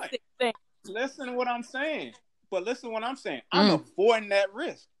materialistic things. Listen to what I'm saying. I'm avoiding that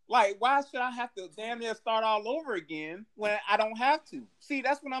risk. Like, why should I have to damn near start all over again when I don't have to? See,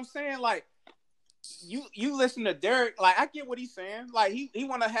 that's what I'm saying. Like, you listen to Derek. Like, I get what he's saying. Like, he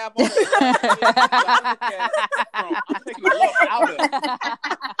want to have all the I'm taking the love out of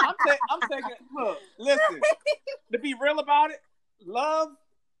it. I'm taking. Look, listen. To be real about it, love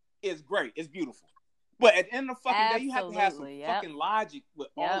is great. It's beautiful. But at the end of the fucking day, you have to have some fucking logic with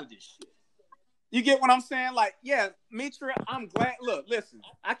all of this shit. You get what I'm saying? Like, yeah, Mitra, I'm glad. Look, listen,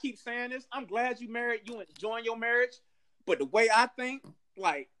 I keep saying this. I'm glad you married. You enjoying your marriage. But the way I think,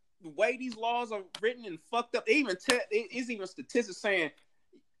 like, the way these laws are written and fucked up, it's even statistics saying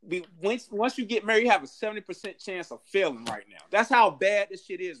once you get married, you have a 70% chance of failing right now. That's how bad this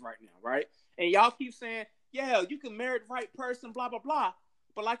shit is right now, right? And y'all keep saying, yeah, you can marry the right person, blah, blah, blah.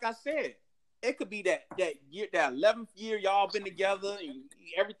 But like I said, it could be that year, that 11th year y'all been together and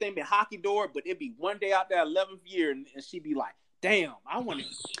everything been hockey door, but it'd be one day out that 11th year and she'd be like, "Damn, I want to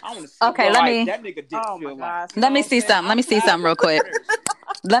see." Okay, that nigga didn't feel like. Let me see something. Let me see something real quick.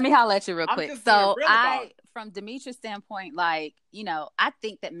 Let me holler at you real quick. So from Demetria's standpoint, like, I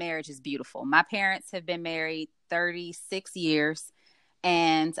think that marriage is beautiful. My parents have been married 36 years,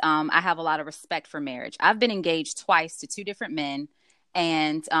 and I have a lot of respect for marriage. I've been engaged twice to two different men.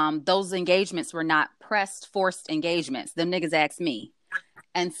 And those engagements were not forced engagements. Them niggas asked me.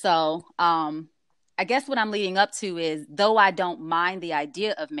 And so I guess what I'm leading up to is, though I don't mind the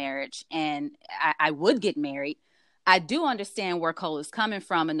idea of marriage and I would get married, I do understand where Cole is coming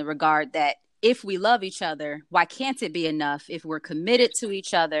from in the regard that if we love each other, why can't it be enough if we're committed to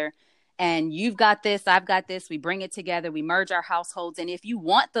each other? And you've got this, I've got this, we bring it together, we merge our households. And if you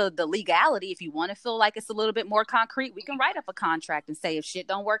want the legality, if you want to feel like it's a little bit more concrete, we can write up a contract and say, if shit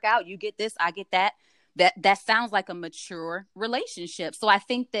don't work out, you get this, I get that. That sounds like a mature relationship. So I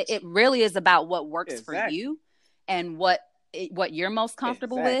think that it really is about what works for you and what you're most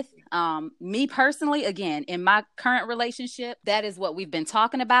comfortable with. Me personally, again, in my current relationship, that is what we've been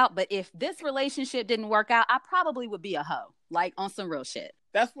talking about. But if this relationship didn't work out, I probably would be a hoe, like on some real shit.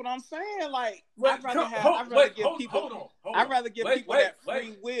 That's what I'm saying. Like, I'd rather give people that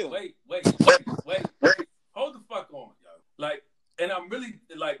free will. Wait. Hold the And I'm really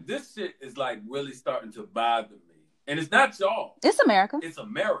like, this shit is like really starting to bother me. And it's not y'all. It's America. It's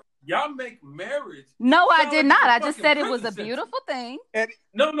America. Y'all make marriage. No, I did like not. I just said it was a beautiful thing.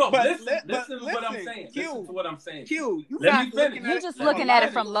 No, listen to what I'm saying. Listen to what I'm saying. Q, let me finish. You're just looking at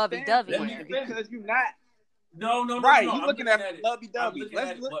it from lovey-dovey. Because you're not. No. Right, you're looking at it lovey-dovey. If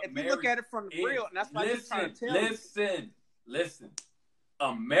you look at it from the real, and that's what I'm trying to tell you. Listen.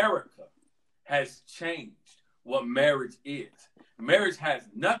 America has changed what marriage is. Marriage has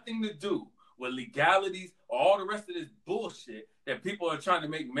nothing to do with legalities or all the rest of this bullshit that people are trying to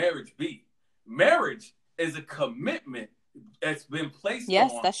make marriage be. Marriage is a commitment that's been placed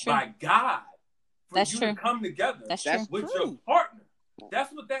by God for you to come together with your partner.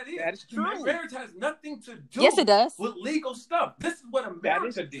 That's what that is. That is true. Marriage has nothing to do it does. with legal stuff. This is what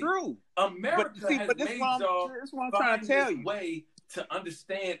America did. True. America has made y'all find this way to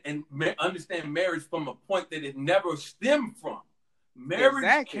understand marriage from a point that it never stemmed from.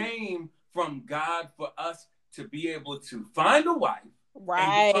 Marriage came from God for us to be able to find a wife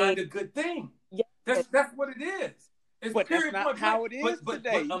and find a good thing. Yes. That's what it is. But that's not how it is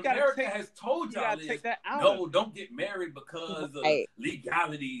today. But America has told y'all this. No, don't get married because of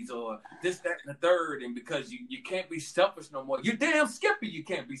legalities or this, that, and the third, and because you can't be selfish no more. You're damn skippy you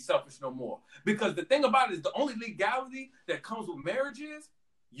can't be selfish no more. Because the thing about it is the only legality that comes with marriage is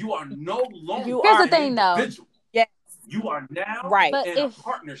you are no longer Here's the thing, individual. Yes. You are now in a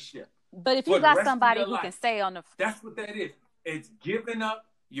partnership. But if you got somebody who can stay on the... That's what that is. It's giving up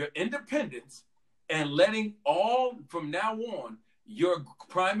your independence and letting all, from now on, your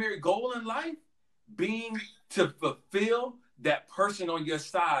primary goal in life being to fulfill that person on your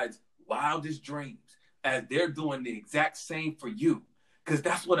side's wildest dreams as they're doing the exact same for you. Because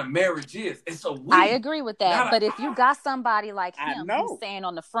that's what a marriage is. It's a we. I agree with that. But if you got somebody like him who's saying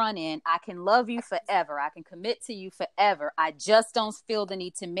on the front end, I can love you forever. I can commit to you forever. I just don't feel the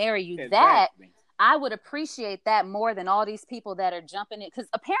need to marry you. Exactly. I would appreciate that more than all these people that are jumping it. Because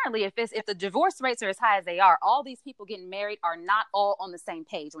apparently if the divorce rates are as high as they are, all these people getting married are not all on the same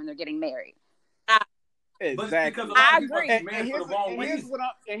page when they're getting married. Exactly. I agree. And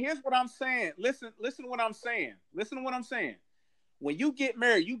here's what I'm saying. Listen to what I'm saying. When you get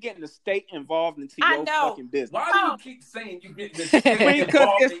married, you getting the state involved into your fucking business. Why do you keep saying you getting the state involved?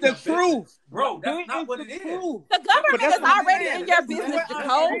 Because it's the truth. Bro, that's not what it is. The government is already in your business,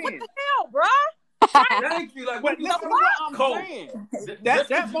 Nicole. What the hell, bro? Thank you. Like, what I'm saying.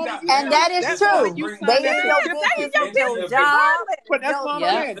 And that is true. They in your business, your job. But that's what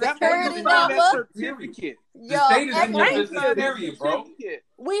I'm saying. That's why you sign that certificate. The state is in your business, period, bro.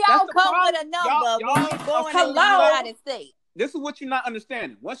 We all come with a number when we going in the United States. This is what you're not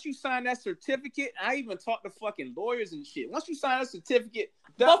understanding. Once you sign that certificate, I even talk to fucking lawyers and shit. Once you sign that certificate,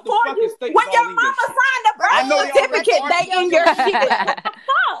 when your mama signed the birth certificate, they in your shit. What the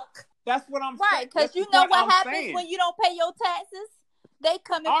fuck? That's what I'm saying. Right, because you know what happens when you don't pay your taxes? They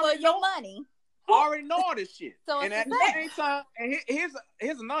coming for your money. I already know all this shit. So and at the same time, and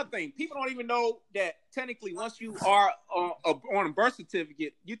here's another thing. People don't even know that technically once you are on a birth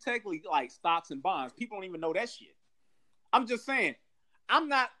certificate, you technically like stocks and bonds. People don't even know that shit. I'm just saying, I'm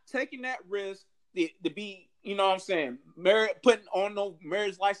not taking that risk to be, you know what I'm saying, putting on no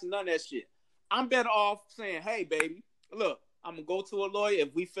marriage license, none of that shit. I'm better off saying, hey, baby, look, I'm going to go to a lawyer.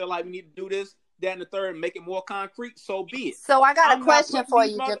 If we feel like we need to do this, that, and the third, and make it more concrete, so be it. So I got a question for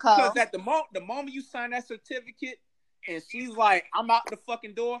you, Jacob. Because at the moment you sign that certificate and she's like, I'm out the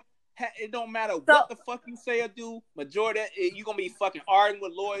fucking door, it don't matter what the fuck you say or do. Majority, you're going to be fucking arguing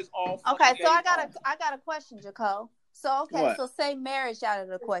with lawyers all fucking Okay, so I got a question, Jacob. So, so say marriage out of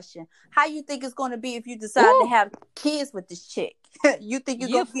the question. How you think it's going to be if you decide to have kids with this chick? You think you're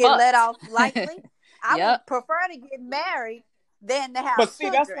going to get let off lightly? I would prefer to get married than to have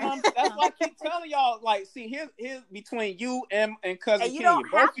children. That's why I keep telling y'all, like, see, here's between you and Cousin Kenya. And you don't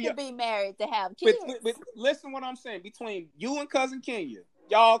have to be married to have kids. But listen what I'm saying. Between you and Cousin Kenya,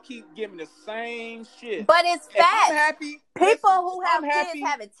 y'all keep giving the same shit. But it's facts. People who have kids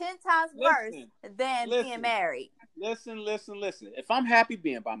have it 10 times worse than being married. Listen. If I'm happy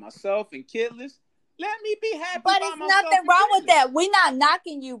being by myself and kidless, let me be happy. But it's nothing wrong with that. We're not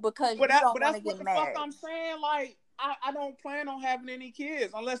knocking you because you don't want to get married. But that's what the fuck I'm saying. Like, I don't plan on having any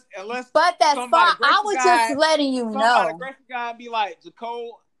kids unless. But that's fine. I was just letting you know. Somebody guy be like,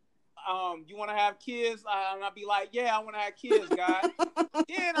 Jacob, you want to have kids? And I'll be like, yeah, I want to have kids, guy.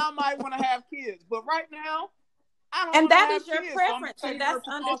 Then I might want to have kids, but right now. And that is your preference, and that's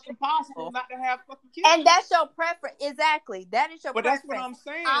impossible not to have fucking kids. And that's your preference, exactly. That is your preference. But that's what I'm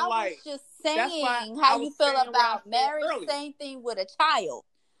saying. I was just saying how you feel about marriage. Same thing with a child.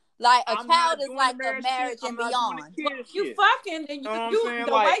 Like a child is like a marriage and beyond. You fucking and you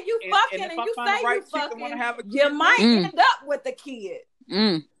the way you fucking and you say you fucking, you might end up with the kid.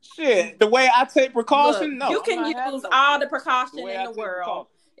 Shit, the way I take precaution, no. You can use all the precaution in the world.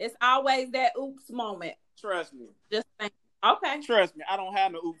 It's always that oops moment. Trust me. Just think. Okay. Trust me, I don't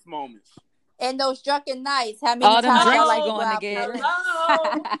have no oops moments. And those drunken nights, how many times drinks like going together? Say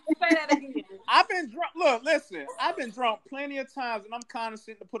that again. I've been drunk. Look, listen. I've been drunk plenty of times, and I'm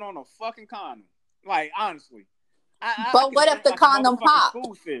condescending to put on a fucking condom. Like honestly. But what if the condom pops?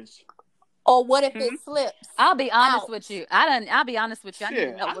 Or what if it slips? I'll be honest with you. I'll be honest with you. I don't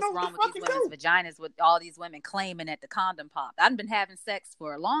even know what's wrong with these women's vaginas with all these women claiming that the condom popped. I've been having sex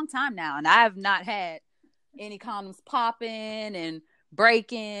for a long time now, and I have not had any condoms popping and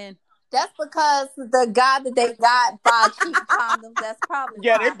breaking. That's because the guy that they got buy cheap condoms. That's probably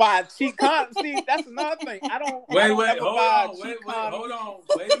they buy cheap condoms. See, that's another thing. I don't. Hold on.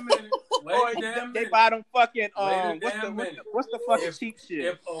 Wait a minute. They buy them fucking what's the fucking cheap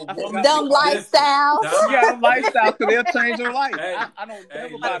shit? Them lifestyles. Yeah, them lifestyles because they'll change your life. Hey, I don't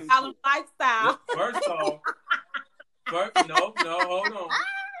never buy them lifestyle. First off, hold on.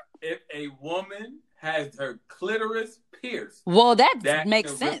 If a woman has her clitoris pierced. Well, that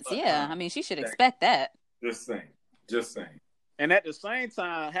makes sense. Yeah. I mean, she should expect that. Just saying. And at the same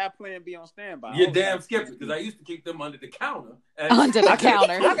time, have Plan B on standby. You're damn skeptic because I used to keep them under the counter. Under the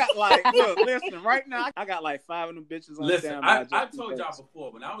counter. I got listen, right now, I got like 5 of them bitches on standby. I told y'all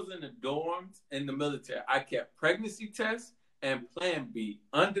before, when I was in the dorms in the military, I kept pregnancy tests and Plan B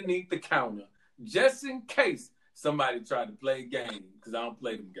underneath the counter just in case somebody tried to play a game because I don't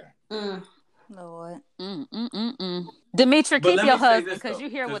play them games. Lord. Dimitri, keep your husband because you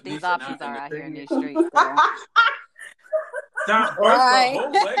hear what these options are out here in these streets.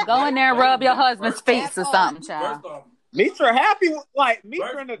 Go in there and rub your husband's feet or something, child. Mitra happy like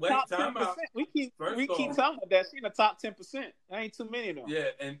Mitra in the top 10%. We keep telling her that she in the top 10%. There ain't too many of them.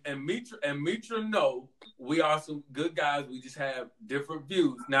 Yeah, and Mitra know we are some good guys. We just have different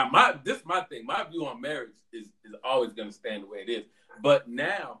views. Now this is my thing. My view on marriage is always gonna stand the way it is. But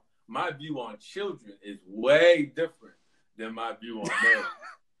now my view on children is way different than my view on marriage.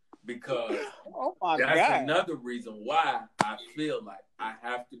 Because that's another reason why I feel like I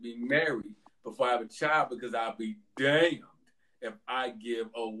have to be married before I have a child, because I'll be damned if I give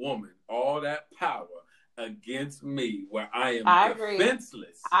a woman all that power against me where I am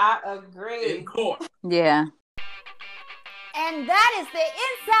defenseless. I agree. In court. Yeah. And that is the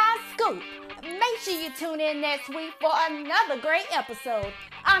Inside Scoop. Make sure you tune in next week for another great episode.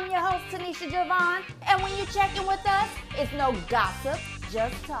 I'm your host, Tanisha Javon, and when you check in with us, it's no gossip,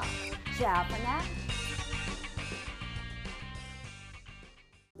 just talk. Ciao for now.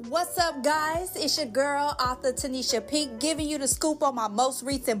 What's up, guys? It's your girl, author Tanisha Peak, giving you the scoop on my most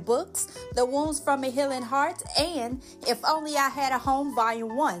recent books, The Wounds from a Healing Heart, and If Only I Had a Home,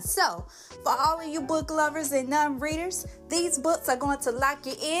 Volume 1. So, for all of you book lovers and non-readers, these books are going to lock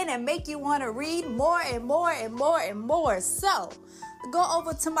you in and make you want to read more and more and more and more. So, go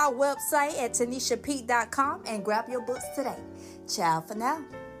over to my website at tanishapeak.com and grab your books today. Ciao for now.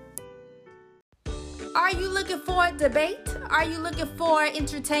 Are you looking for a debate? Are you looking for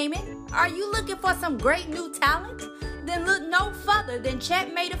entertainment? Are you looking for some great new talent? Then look no further than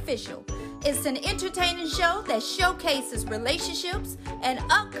Chatmate Official. It's an entertaining show that showcases relationships and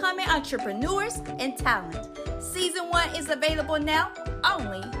upcoming entrepreneurs and talent. Season 1 is available now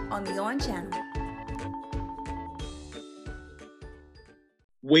only on the On Channel.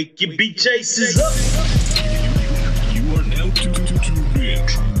 Wake your beat chasers up. You are now tuned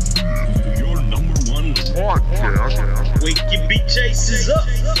your number one podcast. Wake your beat chasers up.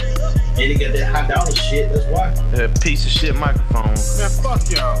 Yeah, they got that hot dollar shit, that's why. That piece of shit microphone. Man, fuck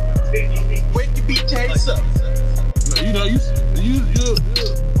y'all. Wake your beat chasers up. You know, you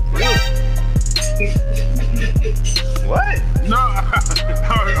What? No,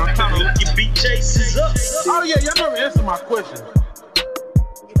 I'm trying to wake your beat chasers up. Oh yeah, y'all never answered my question.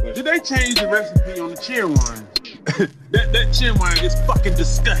 Did they change the recipe on the cheer wine? that cheer wine is fucking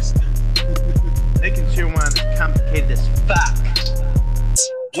disgusting. Making cheer wine is complicated as fuck.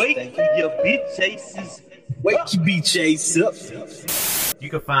 Wake your beat chasers. Wake your beat chase up. You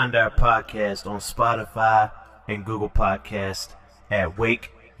can find our podcast on Spotify and Google Podcast at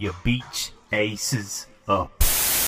Wake Your Beach Aces Up.